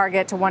ups the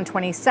target to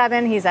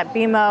 127. He's at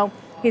BMO.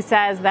 He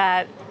says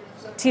that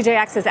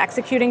TJX is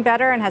executing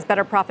better and has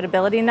better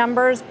profitability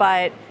numbers,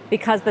 but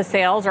because the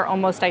sales are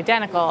almost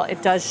identical,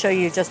 it does show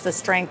you just the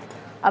strength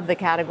of the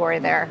category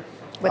there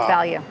with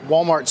value.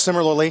 Walmart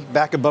similarly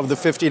back above the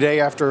 50-day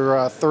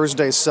after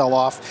Thursday's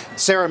sell-off.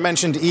 Sarah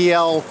mentioned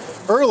EL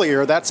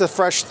earlier. That's a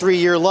fresh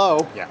 3-year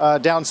low,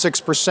 down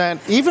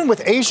 6%. Even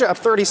with Asia up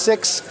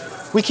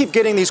 36, we keep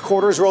getting these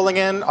quarters rolling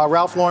in.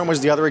 Ralph Lauren was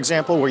the other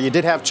example where you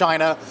did have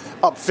China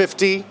up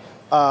 50.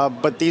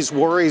 But these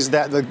worries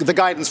that the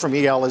guidance from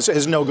EL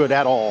is no good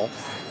at all.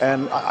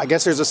 And I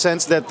guess there's a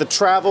sense that the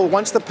travel,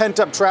 once the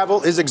pent-up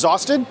travel is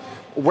exhausted,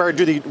 where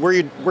do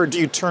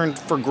you turn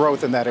for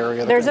growth in that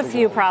area? There's a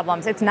few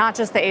problems. It's not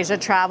just the Asia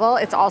travel,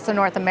 it's also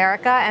North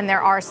America, and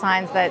there are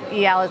signs that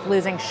EL is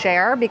losing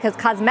share because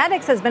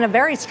cosmetics has been a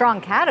very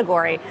strong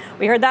category.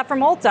 We heard that from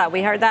Ulta,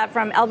 we heard that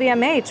from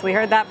LVMH, we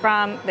heard that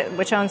from,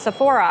 which owns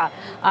Sephora,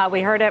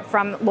 we heard it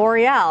from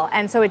L'Oreal,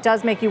 and so it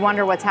does make you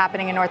wonder what's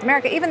happening in North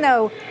America, even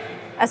though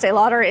Estee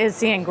Lauder is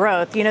seeing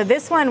growth.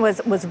 This one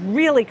was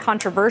really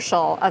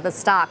controversial of a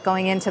stock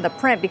going into the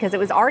print because it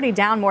was already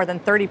down more than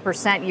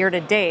 30% year to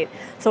date.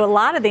 So a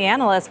lot of the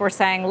analysts were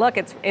saying, look,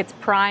 it's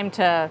primed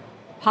to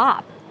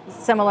pop,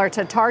 similar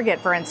to Target,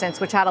 for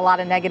instance, which had a lot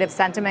of negative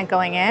sentiment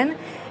going in.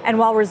 And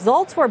while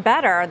results were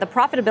better, the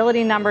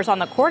profitability numbers on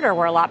the quarter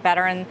were a lot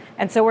better,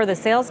 and so were the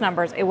sales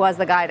numbers. It was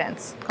the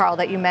guidance, Carl,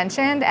 that you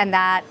mentioned, and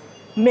that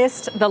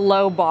missed the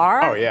low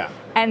bar. Oh, yeah.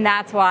 And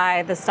that's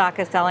why the stock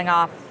is selling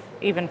off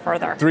even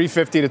further.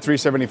 350 to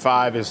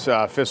 375 is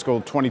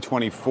fiscal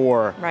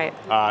 2024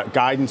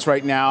 guidance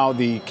right now.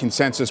 The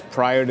consensus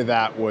prior to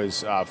that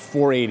was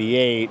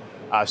 488.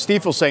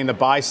 Stifel's saying the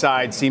buy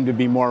side seemed to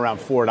be more around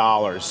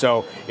 $4,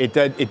 so it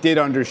did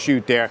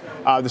undershoot there.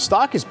 The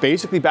stock is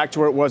basically back to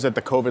where it was at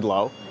the COVID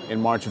low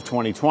in March of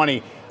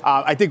 2020.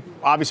 I think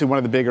obviously one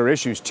of the bigger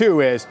issues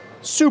too is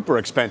super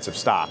expensive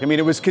stock. I mean,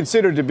 it was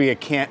considered to be a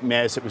can't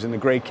miss. It was in the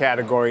great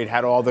category. It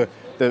had all the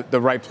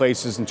right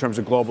places in terms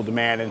of global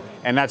demand,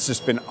 and that's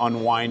just been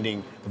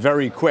unwinding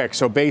very quick.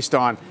 So based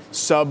on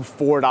sub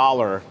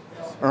 $4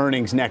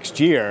 earnings next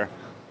year,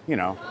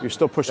 you're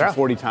still pushing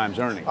 40 times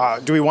earnings.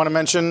 Do we want to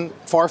mention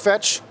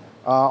Farfetch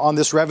on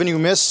this revenue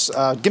miss?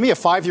 Give me a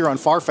 5-year on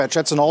Farfetch.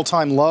 That's an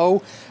all-time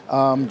low.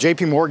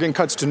 JP Morgan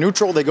cuts to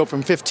neutral. They go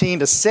from 15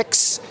 to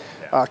 6.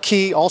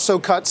 Key also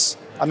cuts.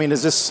 I mean,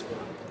 is this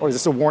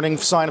a warning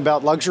sign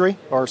about luxury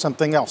or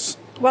something else?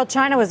 Well,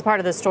 China was part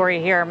of the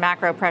story here,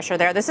 macro pressure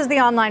there. This is the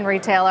online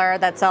retailer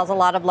that sells a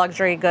lot of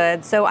luxury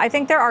goods. So I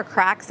think there are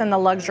cracks in the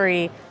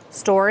luxury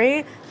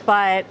story.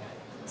 but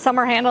some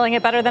are handling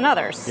it better than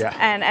others. Yeah.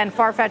 And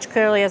Farfetch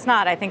clearly is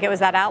not. I think it was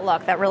that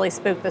outlook that really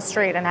spooked the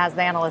street and has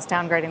the analysts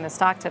downgrading the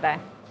stock today.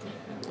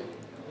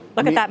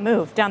 Look at that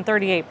move, down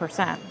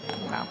 38%.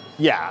 Wow.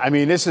 Yeah, I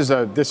mean, this is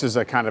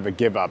a kind of a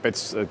give up.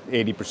 It's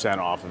 80%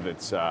 off of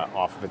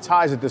its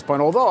highs at this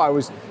point. Although I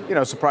was,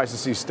 surprised to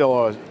see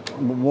still a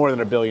more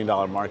than $1 billion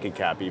market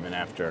cap even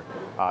after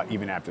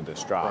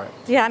this drop. Right.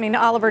 Yeah, I mean,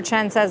 Oliver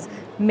Chen says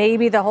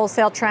maybe the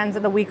wholesale trends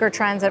and the weaker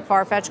trends at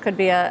Farfetch could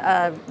be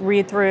a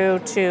read through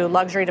to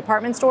luxury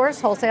department stores,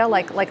 wholesale,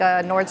 like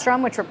a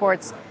Nordstrom, which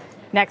reports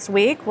next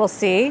week. We'll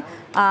see,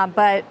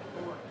 but.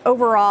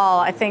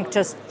 Overall, I think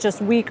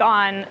just weak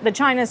on the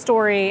China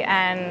story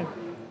and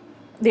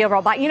the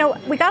overall buy.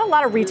 We got a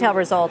lot of retail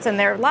results, and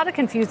there are a lot of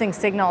confusing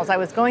signals. I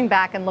was going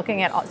back and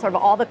looking at sort of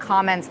all the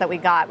comments that we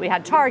got. We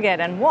had Target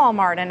and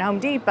Walmart and Home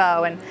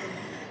Depot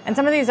and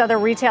some of these other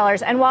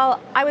retailers. And while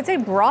I would say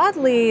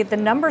broadly the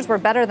numbers were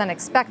better than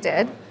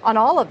expected on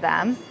all of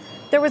them,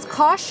 there was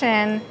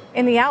caution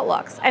in the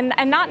outlooks, and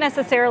not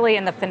necessarily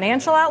in the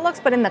financial outlooks,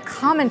 but in the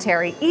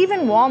commentary.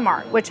 Even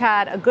Walmart, which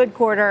had a good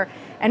quarter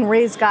and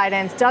raised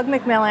guidance, Doug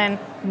McMillon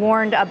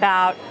warned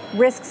about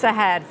risks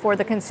ahead for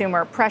the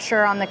consumer,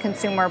 pressure on the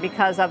consumer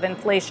because of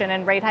inflation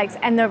and rate hikes,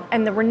 and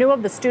the renewal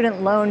of the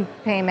student loan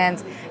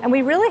payments. And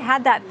we really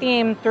had that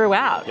theme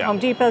throughout. Yeah. Home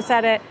Depot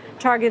said it,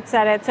 Target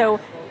said it. So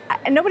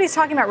nobody's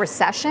talking about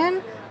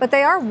recession, but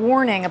they are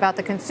warning about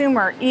the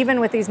consumer, even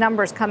with these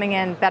numbers coming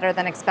in better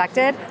than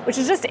expected, which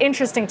is just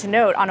interesting to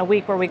note on a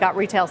week where we got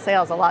retail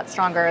sales a lot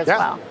stronger as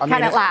well.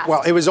 Can it last?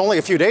 Well, it was only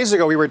a few days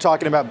ago we were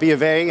talking about B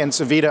of A and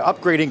Savita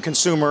upgrading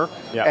consumer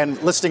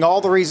and listing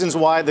all the reasons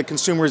why the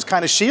consumer is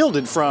kind of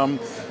shielded from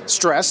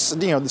stress,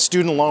 the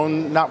student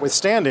loan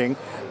notwithstanding.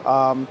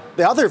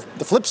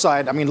 The flip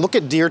side, I mean, look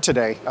at Deere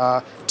today.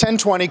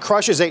 1020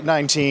 crushes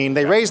 819.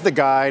 They raised the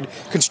guide.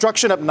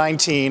 Construction up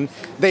 19.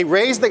 They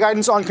raised the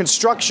guidance on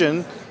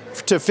construction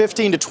to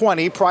 15 to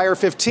 20, prior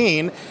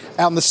 15.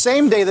 On the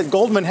same day that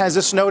Goldman has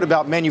this note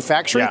about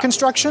manufacturing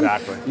construction.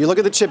 Exactly. You look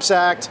at the CHIPS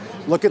Act,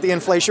 look at the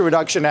Inflation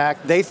Reduction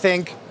Act. They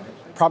think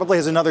probably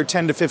has another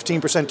 10 to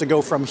 15% to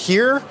go from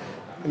here.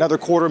 Another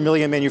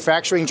 250,000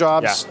 manufacturing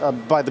jobs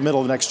by the middle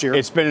of next year.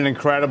 It's been an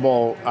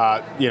incredible,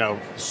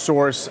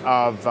 source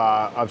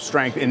of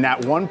strength in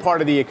that one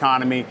part of the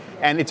economy.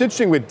 And it's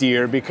interesting with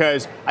Deere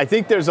because I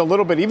think there's a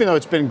little bit, even though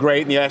it's been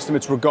great and the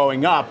estimates were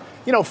going up,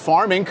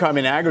 farm income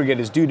in aggregate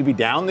is due to be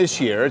down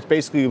this year.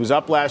 It was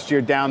up last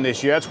year, down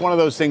this year. That's one of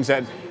those things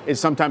that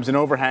is sometimes an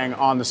overhang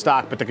on the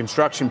stock, but the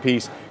construction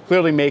piece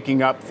clearly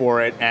making up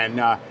for it.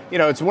 And,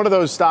 it's one of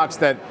those stocks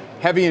that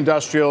heavy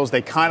industrials,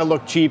 they kind of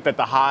look cheap at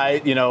the high,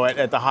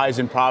 at the highs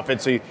in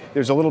profit. So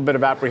there's a little bit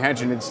of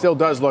apprehension. It still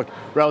does look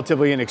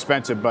relatively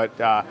inexpensive, but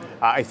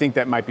I think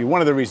that might be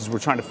one of the reasons we're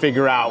trying to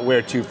figure out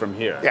where to from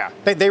here. Yeah,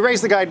 they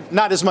raised the guide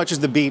not as much as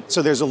the beat,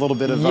 so there's a little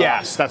bit of...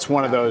 Yes, that's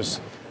one of those.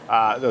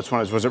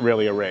 Was it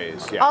really a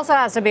raise? Yeah. Also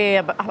has to be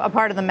a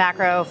part of the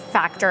macro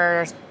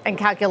factors and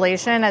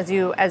calculation as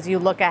you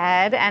look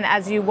ahead, and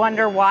as you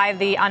wonder why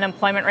the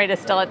unemployment rate is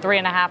still at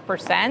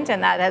 3.5%,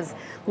 and that has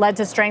led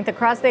to strength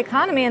across the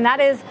economy. And that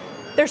is,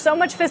 there's so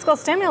much fiscal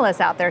stimulus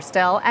out there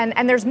still,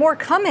 and there's more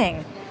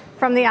coming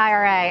from the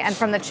IRA and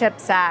from the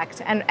CHIPS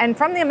Act and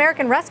from the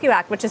American Rescue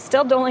Act, which is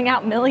still doling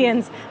out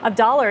millions of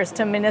dollars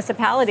to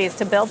municipalities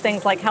to build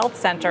things like health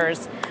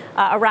centers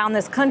around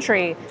this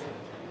country.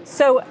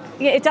 So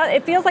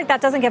it feels like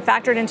that doesn't get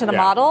factored into the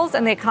models,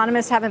 and the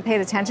economists haven't paid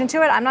attention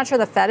to it. I'm not sure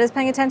the Fed is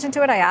paying attention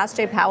to it. I asked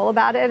Jay Powell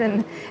about it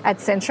at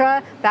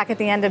Sintra back at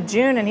the end of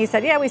June, and he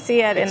said, we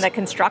see it in the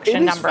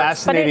construction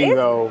numbers. But it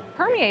is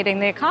permeating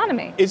the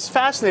economy. It's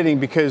fascinating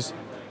because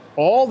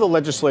all the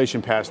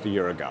legislation passed a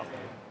year ago,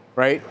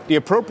 right? The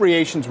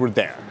appropriations were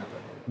there.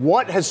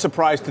 What has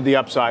surprised to the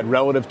upside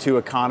relative to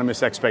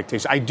economists'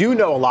 expectations? I do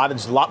know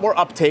there's a lot more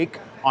uptake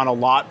on a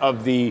lot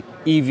of the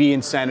EV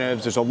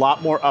incentives. There's a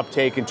lot more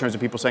uptake in terms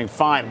of people saying,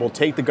 fine, we'll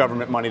take the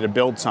government money to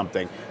build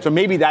something. So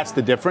maybe that's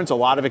the difference. A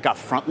lot of it got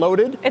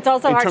front-loaded. It's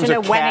also hard to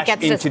know when it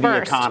gets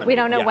dispersed. We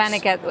don't know when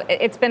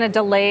it's been a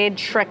delayed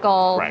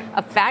trickle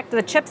effect.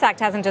 The CHIPS Act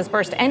hasn't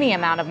dispersed any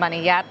amount of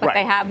money yet, but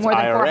they have more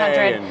than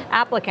 400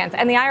 applicants.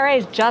 And the IRA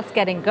is just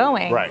getting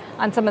going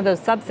on some of those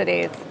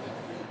subsidies.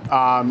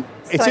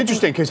 It's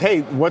interesting because,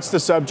 what's the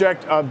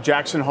subject of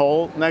Jackson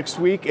Hole next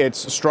week?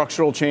 It's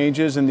structural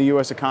changes in the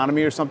U.S.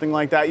 economy or something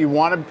like that. You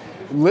want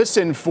to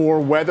listen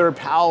for whether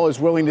Powell is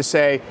willing to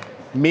say,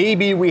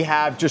 maybe we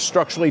have just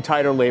structurally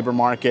tighter labor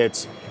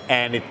markets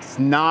and it's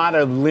not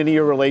a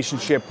linear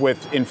relationship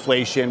with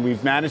inflation.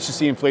 We've managed to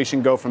see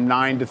inflation go from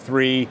 9 to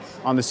 3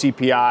 on the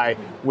CPI,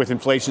 with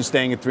inflation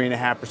staying at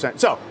 3.5%.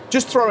 So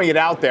just throwing it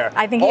out there.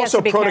 I think he also has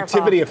to be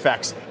productivity careful.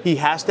 Effects. He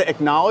has to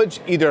acknowledge,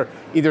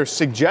 either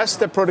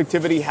suggest that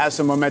productivity has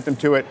some momentum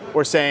to it,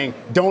 or saying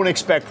don't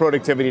expect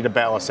productivity to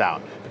bail us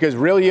out, because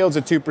real yields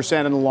at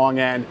 2% in the long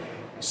end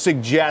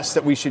suggests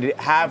that we should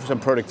have some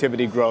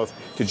productivity growth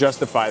to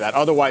justify that.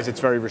 Otherwise,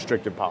 it's very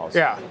restrictive policy.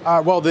 Yeah.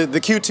 Well, the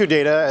Q2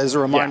 data, as a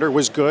reminder,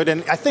 was good.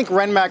 And I think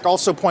Renmac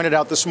also pointed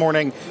out this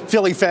morning,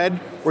 Philly Fed,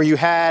 where you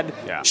had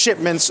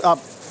shipments up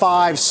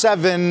 5,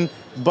 7,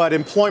 but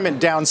employment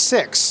down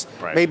 6.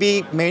 Right.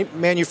 Maybe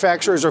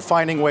manufacturers are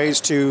finding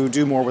ways to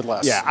do more with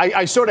less. Yeah,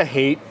 I sort of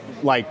hate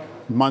like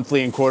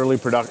monthly and quarterly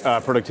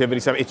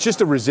productivity stuff. It's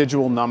just a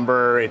residual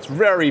number. It's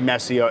very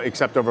messy,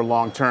 except over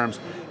long terms.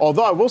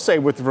 Although I will say,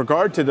 with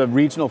regard to the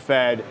regional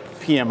Fed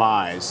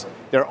PMIs,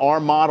 there are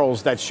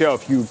models that show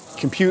if you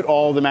compute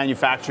all the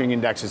manufacturing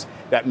indexes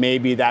that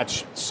maybe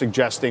that's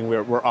suggesting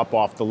we're up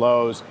off the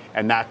lows,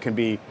 and that can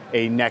be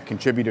a net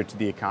contributor to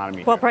the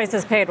economy. Well,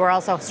 prices paid were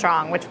also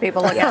strong, which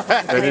people look at for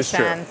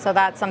inflation. So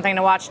that's something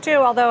to watch too,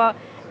 although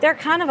they're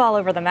kind of all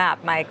over the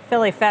map, Mike.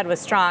 Philly Fed was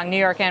strong. New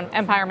York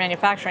Empire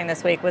Manufacturing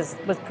this week was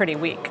pretty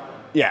weak.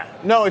 Yeah,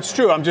 no, it's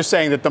true. I'm just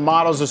saying that the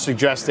models are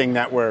suggesting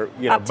that we're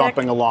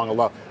bumping along a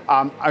low.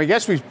 I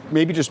guess we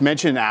maybe just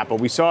mentioned Apple.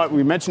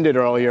 We mentioned it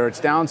earlier. It's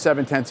down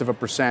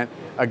 0.7%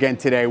 again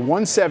today.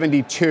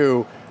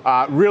 172.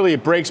 Really,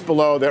 it breaks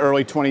below the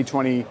early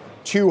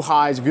 2022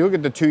 highs. If you look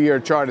at the 2-year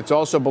chart, it's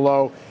also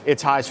below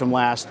its highs from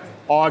last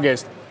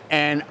August.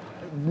 And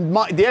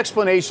the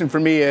explanation for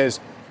me is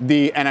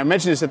and I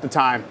mentioned this at the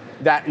time,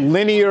 that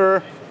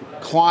linear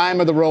climb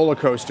of the roller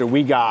coaster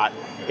we got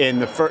in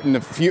the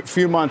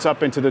few months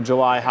up into the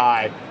July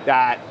high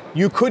that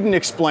you couldn't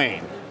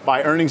explain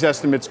by earnings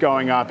estimates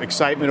going up,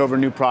 excitement over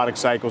new product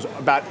cycles,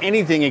 about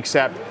anything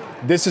except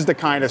this is the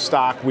kind of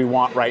stock we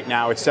want right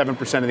now. It's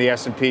 7% of the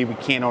S&P. We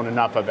can't own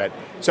enough of it.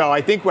 So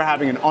I think we're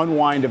having an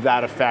unwind of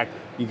that effect.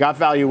 You got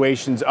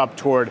valuations up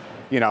toward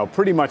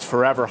pretty much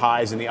forever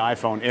highs in the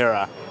iPhone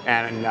era.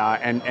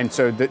 And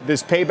so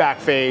this payback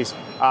phase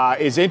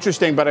is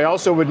interesting. But I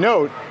also would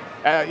note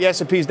the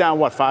S&P's down,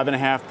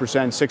 5.5%,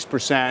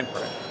 6%.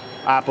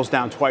 Apple's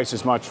down twice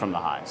as much from the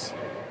highs.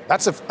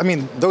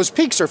 Those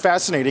peaks are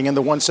fascinating in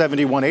the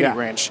 170, 180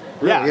 range.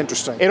 Really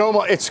interesting.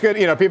 It's good.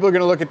 People are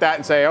going to look at that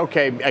and say,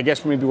 okay, I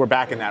guess maybe we're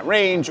back in that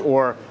range,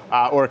 or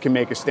it can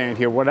make a stand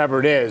here, whatever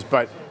it is.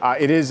 But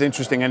it is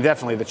interesting, and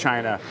definitely the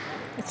China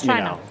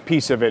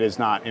piece of it is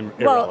not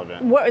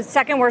irrelevant. Well,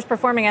 second worst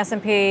performing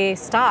S&P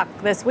stock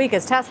this week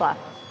is Tesla,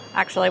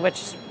 actually,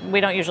 which we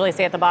don't usually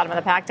see at the bottom of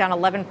the pack, down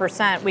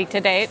 11% week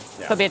to date.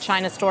 Yeah. Could be a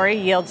China story,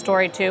 yield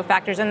story too,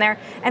 factors in there.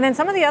 And then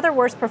some of the other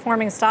worst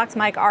performing stocks,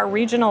 Mike, are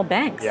regional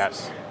banks.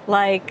 Yes.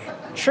 Like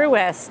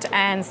Truist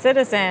and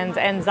Citizens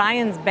and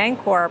Zions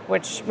Bancorp,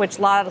 which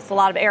lost a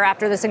lot of air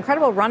after this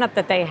incredible run-up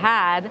that they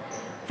had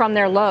from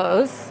their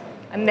lows.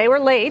 And they were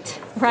late,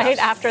 right?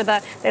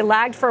 Yes. They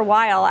lagged for a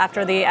while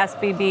after the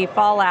SVB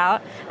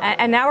fallout.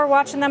 And now we're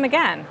watching them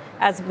again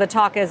as the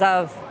talk is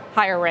of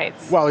higher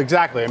rates. Well,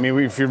 exactly. I mean,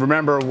 if you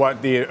remember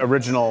what the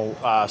original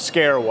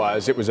scare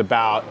was, it was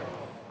about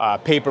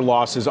paper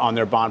losses on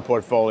their bond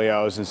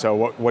portfolios. And so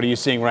what are you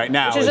seeing right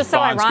now? Which is just so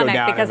ironic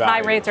because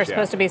high value. rates are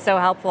supposed to be so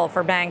helpful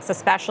for banks,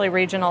 especially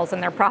regionals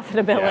and their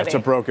profitability. Yeah, it's a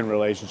broken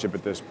relationship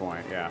at this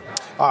point,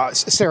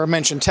 Sarah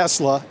mentioned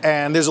Tesla,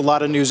 and there's a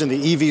lot of news in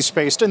the EV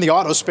space, in the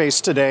auto space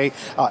today.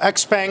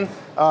 XPeng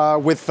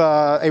with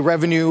a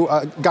revenue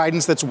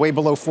guidance that's way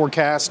below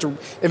forecast,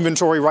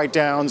 inventory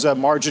write-downs,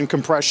 margin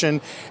compression.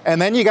 And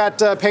then you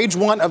got page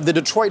one of the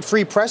Detroit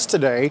Free Press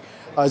today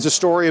is a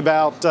story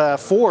about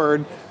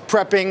Ford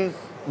prepping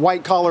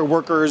white-collar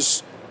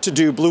workers to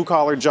do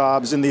blue-collar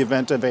jobs in the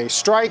event of a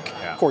strike.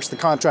 Yeah. Of course, the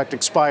contract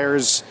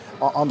expires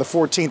on the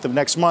 14th of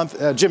next month.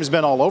 Jim's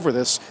been all over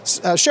this.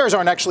 Shares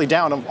aren't actually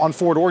down on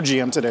Ford or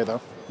GM today,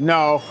 though.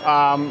 No.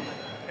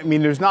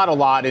 There's not a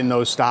lot in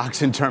those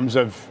stocks in terms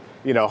of,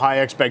 high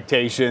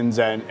expectations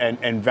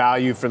and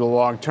value for the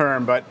long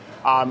term. But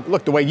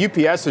look, the way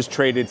UPS has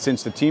traded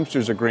since the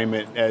Teamsters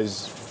agreement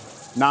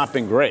has not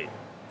been great.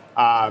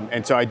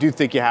 And so I do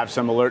think you have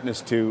some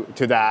alertness to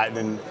that.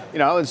 And,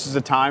 this is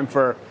a time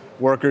for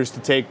workers to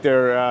take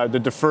their the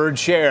deferred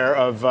share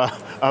of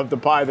the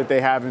pie that they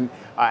haven't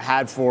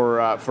had for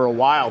a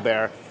while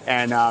there.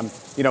 And,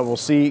 we'll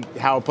see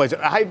how it plays.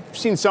 I've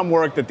seen some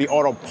work that the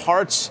auto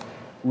parts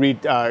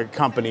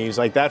companies,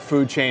 like that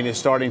food chain, is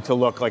starting to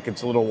look like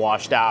it's a little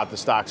washed out. The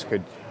stocks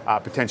could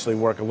potentially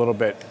work a little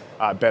bit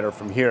better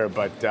from here.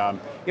 But,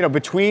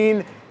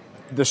 between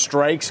the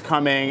strikes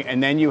coming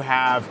and then you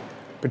have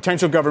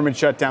potential government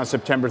shutdown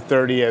September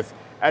 30th.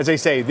 As I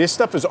say, this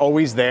stuff is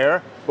always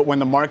there, but when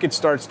the market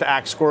starts to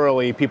act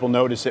squirrely, people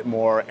notice it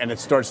more, and it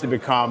starts to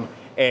become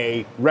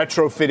a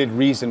retrofitted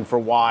reason for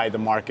why the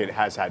market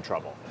has had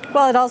trouble.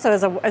 Well, it also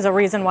is a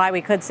reason why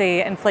we could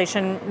see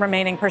inflation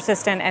remaining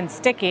persistent and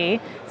sticky,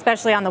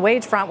 especially on the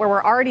wage front, where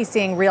we're already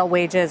seeing real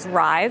wages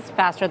rise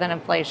faster than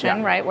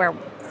inflation, right? Where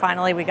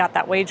finally we got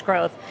that wage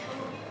growth.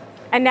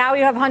 And now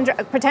you have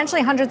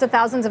potentially hundreds of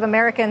thousands of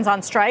Americans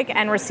on strike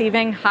and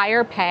receiving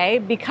higher pay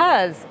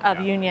because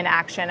of union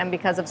action and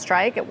because of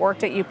strike. It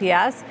worked at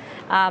UPS.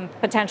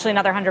 Potentially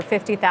another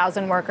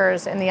 150,000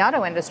 workers in the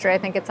auto industry. I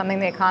think it's something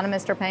the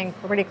economists are paying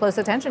pretty close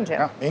attention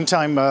to.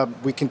 Meantime,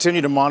 we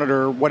continue to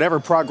monitor whatever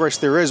progress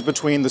there is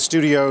between the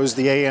studios,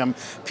 the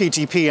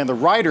AMPTP, and the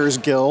Writers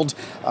Guild.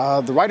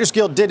 The Writers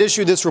Guild did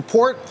issue this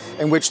report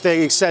in which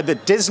they said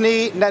that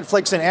Disney,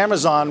 Netflix, and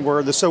Amazon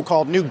were the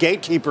so-called new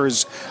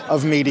gatekeepers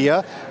of media.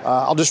 data.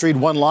 I'll just read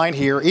one line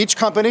here. Each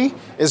company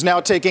is now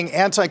taking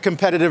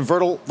anti-competitive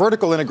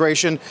vertical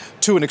integration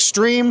to an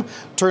extreme,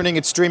 turning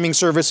its streaming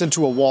service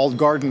into a walled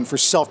garden for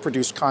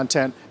self-produced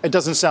content. It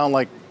doesn't sound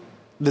like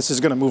this is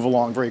going to move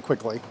along very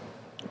quickly.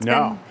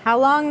 No. How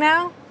long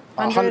now?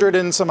 100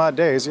 and some odd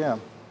days, yeah.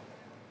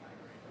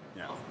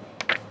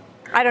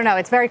 I don't know.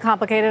 It's very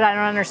complicated. I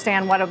don't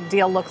understand what a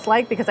deal looks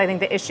like because I think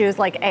the issues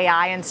like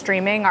AI and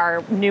streaming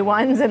are new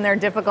ones and they're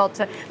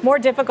more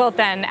difficult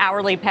than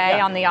hourly pay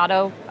on the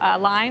auto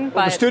line.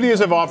 But the studios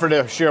have offered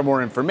to share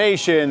more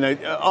information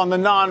on the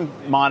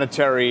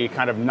non-monetary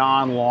kind of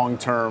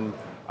non-long-term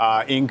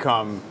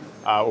income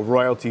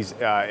royalties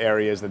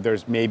areas. That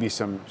there's maybe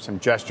some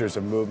gestures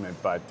of movement,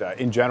 but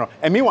in general,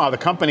 and meanwhile, the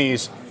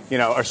companies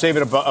are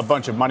saving a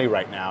bunch of money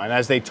right now. And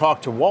as they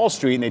talk to Wall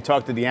Street and they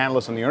talk to the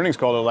analysts on the earnings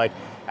call, they're like,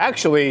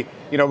 actually,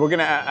 we're going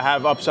to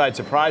have upside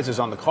surprises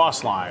on the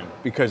cost line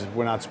because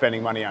we're not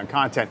spending money on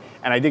content.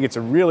 And I think it's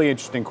a really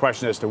interesting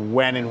question as to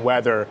when and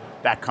whether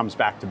that comes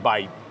back to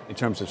bite in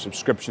terms of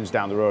subscriptions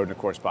down the road and, of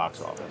course,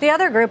 box office. The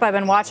other group I've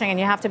been watching, and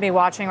you have to be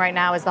watching right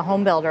now, is the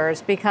home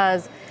builders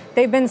because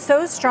they've been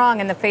so strong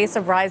in the face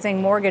of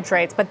rising mortgage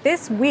rates. But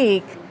this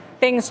week,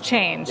 things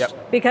changed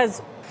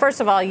because,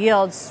 first of all,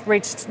 yields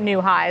reached new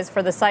highs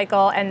for the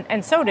cycle,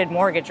 and so did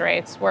mortgage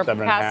rates. We're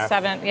past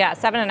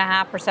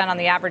 7.5% on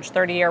the average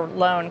 30-year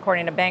loan,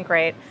 according to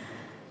Bankrate.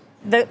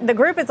 The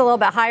group is a little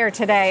bit higher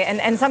today,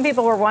 and some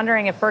people were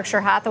wondering if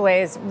Berkshire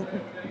Hathaway's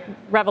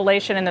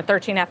revelation in the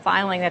 13F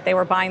filing that they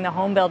were buying the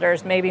home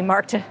builders maybe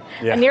marked a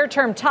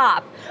near-term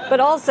top. But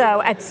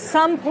also, at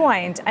some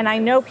point, and I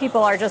know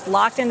people are just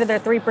locked into their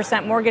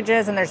 3%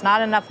 mortgages and there's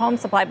not enough home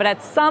supply, but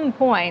at some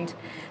point,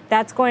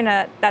 that's going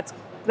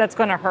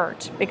to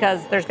hurt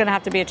because there's going to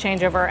have to be a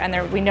changeover,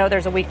 and we know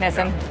there's a weakness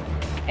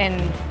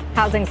in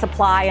housing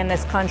supply in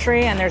this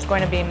country, and there's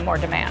going to be more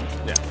demand.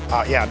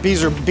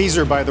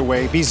 Beazer, by the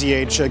way,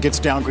 BZH gets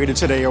downgraded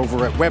today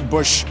over at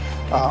Wedbush,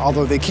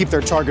 although they keep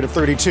their target of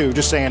 32.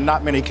 Just saying,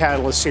 not many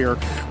catalysts here.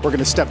 We're going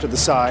to step to the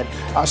side.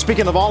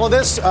 Speaking of all of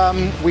this,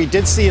 we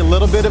did see a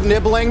little bit of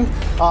nibbling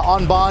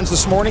on bonds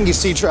this morning. You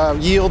see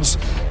yields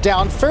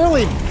down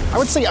fairly, I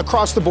would say,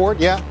 across the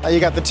board. You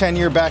got the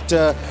 10-year back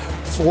to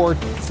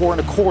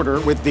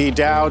 4.25 with the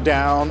Dow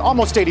down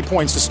almost 80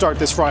 points to start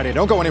this Friday.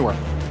 Don't go anywhere.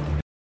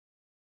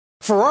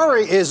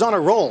 Ferrari is on a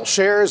roll.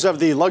 Shares of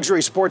the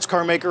luxury sports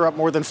car maker up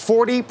more than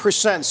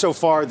 40% so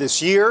far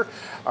this year.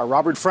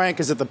 Robert Frank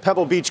is at the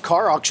Pebble Beach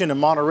car auction in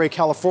Monterey,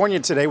 California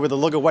today with a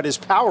look at what is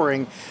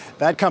powering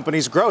that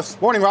company's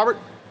growth. Morning, Robert.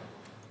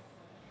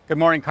 Good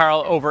morning,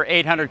 Carl. Over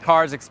 800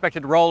 cars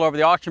expected to roll over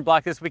the auction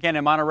block this weekend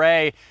in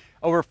Monterey.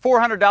 Over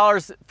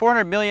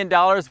 $400 million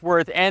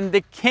worth. And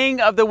the king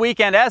of the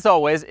weekend, as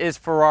always, is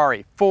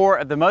Ferrari. 4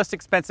 of the most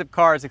expensive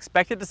cars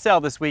expected to sell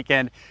this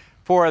weekend.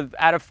 4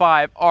 out of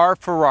 5 are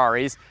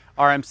Ferraris.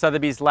 RM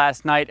Sotheby's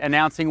last night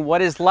announcing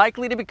what is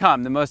likely to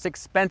become the most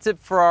expensive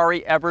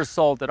Ferrari ever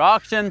sold at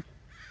auction.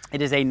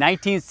 It is a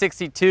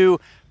 1962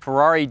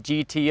 Ferrari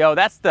GTO.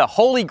 That's the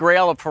holy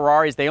grail of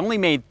Ferraris. They only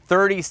made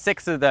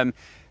 36 of them.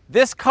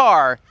 This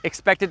car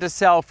expected to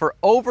sell for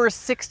over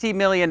 $60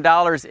 million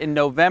in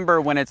November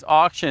when it's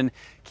auctioned.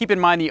 Keep in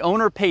mind the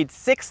owner paid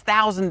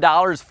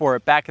 $6,000 for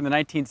it back in the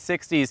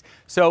 1960s.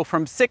 So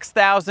from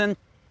 $6,000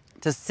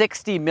 to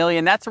 $60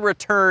 million, that's a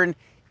return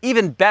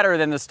even better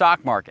than the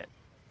stock market.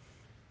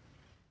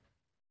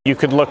 You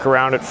could look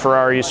around at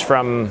Ferraris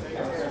from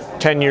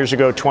 10 years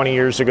ago, 20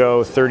 years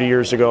ago, 30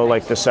 years ago,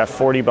 like this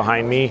F40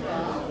 behind me,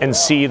 and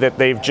see that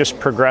they've just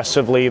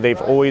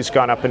they've always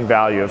gone up in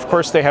value. Of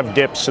course, they have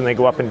dips and they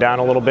go up and down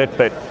a little bit,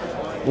 but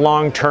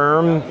long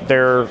term,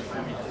 they're,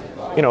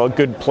 a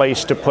good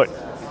place to put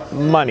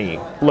money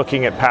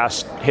looking at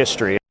past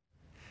history.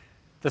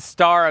 The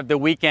star of the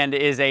weekend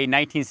is a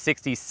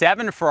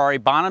 1967 Ferrari.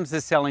 Bonhams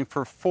is selling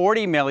for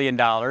 $40 million.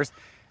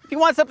 If you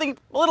want something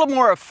a little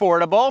more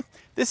affordable,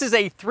 this is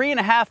a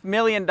 $3.5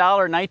 million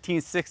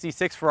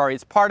 1966 Ferrari.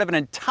 It's part of an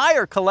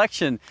entire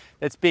collection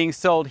that's being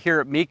sold here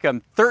at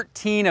Mecum.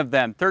 13 of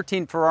them,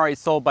 13 Ferraris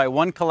sold by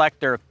one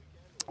collector,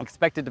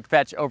 expected to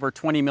fetch over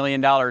 $20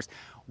 million.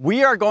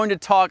 We are going to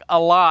talk a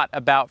lot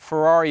about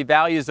Ferrari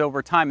values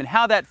over time and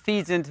how that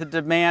feeds into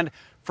demand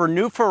for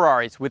new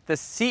Ferraris with the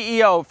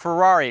CEO of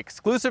Ferrari.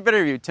 Exclusive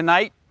interview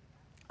tonight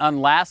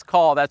on Last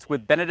Call. That's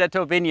with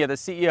Benedetto Vigna, the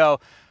CEO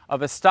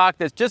of a stock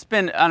that's just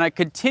been on a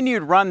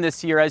continued run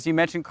this year. As you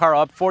mentioned, Carl,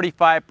 up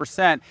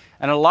 45%.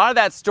 And a lot of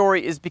that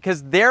story is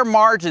because their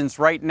margins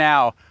right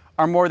now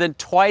are more than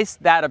twice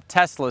that of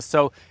Tesla.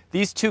 So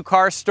these two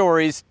car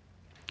stories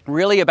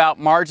really about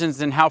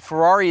margins and how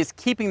Ferrari is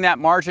keeping that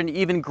margin,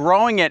 even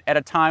growing it at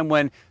a time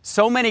when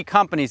so many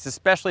companies,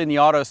 especially in the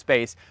auto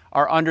space,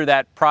 are under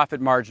that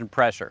profit margin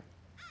pressure.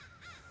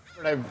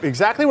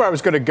 Exactly where I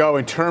was going to go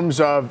in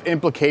terms of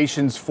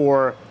implications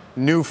for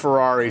new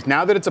Ferraris.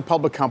 Now that it's a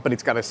public company,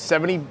 it's got a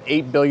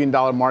 $78 billion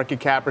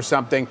market cap or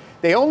something.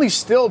 They only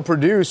still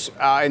produce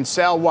and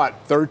sell,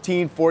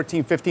 13,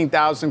 14,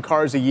 15,000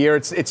 cars a year.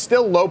 It's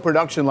still low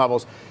production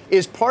levels.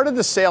 Is part of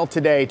the sale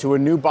today to a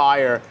new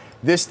buyer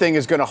this thing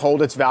is going to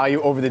hold its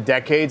value over the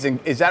decades? And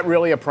is that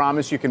really a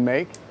promise you can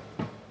make?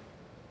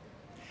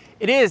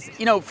 It is.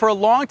 For a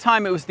long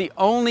time, it was the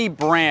only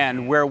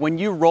brand where when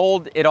you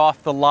rolled it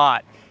off the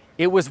lot,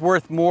 it was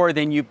worth more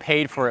than you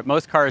paid for it.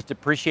 Most cars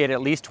depreciate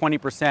at least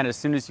 20% as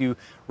soon as you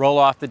roll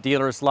off the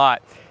dealer's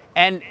lot.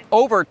 And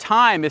over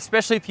time,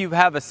 especially if you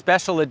have a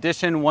special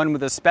edition, one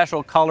with a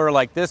special color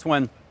like this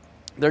one,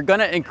 they're going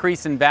to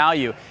increase in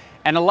value.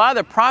 And a lot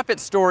of the profit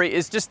story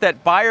is just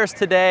that buyers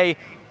today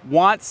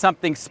want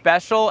something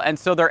special, and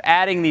so they're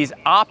adding these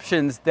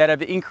options that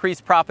have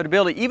increased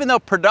profitability. Even though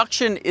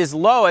production is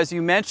low, as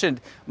you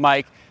mentioned,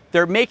 Mike,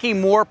 they're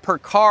making more per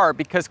car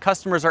because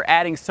customers are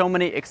adding so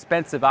many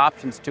expensive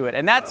options to it.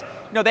 And that's,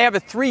 they have a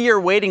 3-year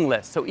waiting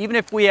list. So even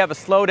if we have a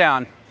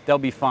slowdown, they'll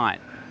be fine.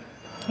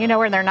 You know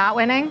where they're not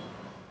winning?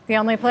 The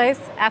only place?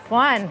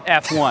 F1.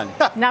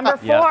 F1. Number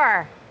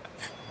 4,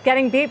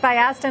 getting beat by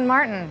Aston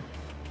Martin.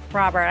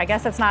 Robert, I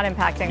guess it's not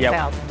impacting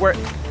sales.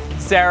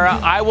 Sarah,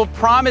 I will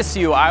promise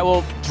you, I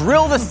will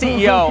drill the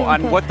CEO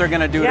on what they're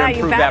going to do to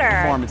improve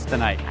that performance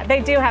tonight.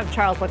 They do have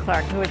Charles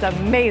Leclerc, who is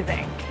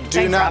amazing.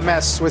 Do not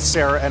mess with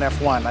Sarah and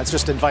F1. That's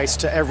just advice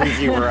to every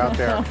viewer out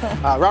there.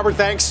 Robert,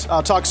 thanks.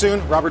 Talk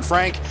soon. Robert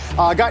Frank.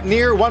 Got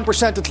near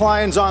 1%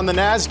 declines on the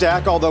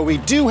NASDAQ, although we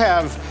do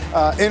have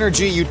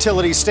energy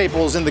utility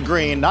staples in the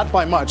green. Not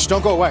by much.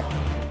 Don't go away.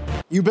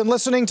 You've been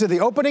listening to The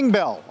Opening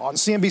Bell on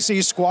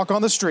CNBC's Squawk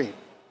on the Street.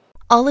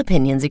 All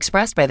opinions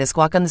expressed by the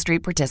Squawk on the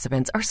Street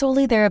participants are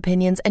solely their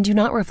opinions and do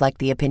not reflect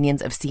the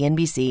opinions of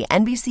CNBC,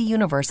 NBC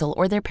Universal,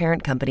 or their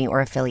parent company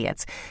or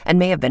affiliates, and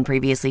may have been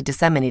previously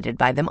disseminated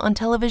by them on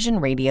television,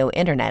 radio,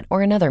 internet,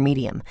 or another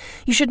medium.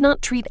 You should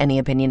not treat any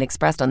opinion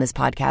expressed on this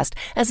podcast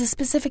as a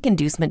specific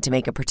inducement to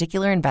make a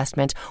particular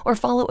investment or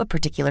follow a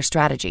particular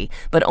strategy,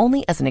 but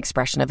only as an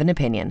expression of an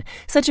opinion.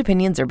 Such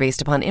opinions are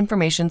based upon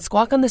information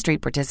Squawk on the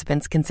Street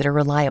participants consider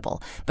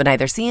reliable, but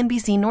neither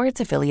CNBC nor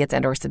its affiliates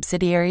and or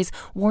subsidiaries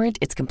warrant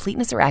its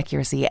completeness or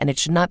accuracy, and it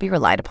should not be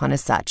relied upon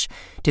as such.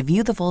 To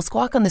view the full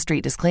Squawk on the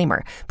Street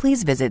disclaimer,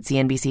 please visit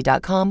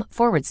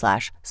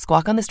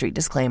cnbc.com/Squawk on the Street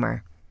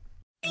disclaimer.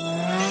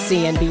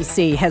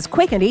 CNBC has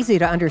quick and easy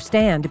to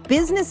understand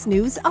business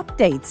news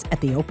updates at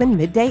the open,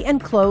 midday,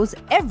 and close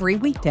every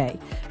weekday.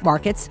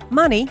 Markets,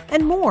 money,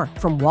 and more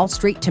from Wall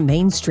Street to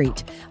Main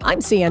Street. I'm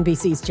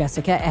CNBC's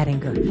Jessica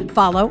Ettinger.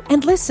 Follow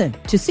and listen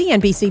to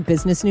CNBC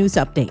Business News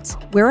Updates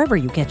wherever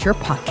you get your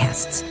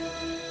podcasts.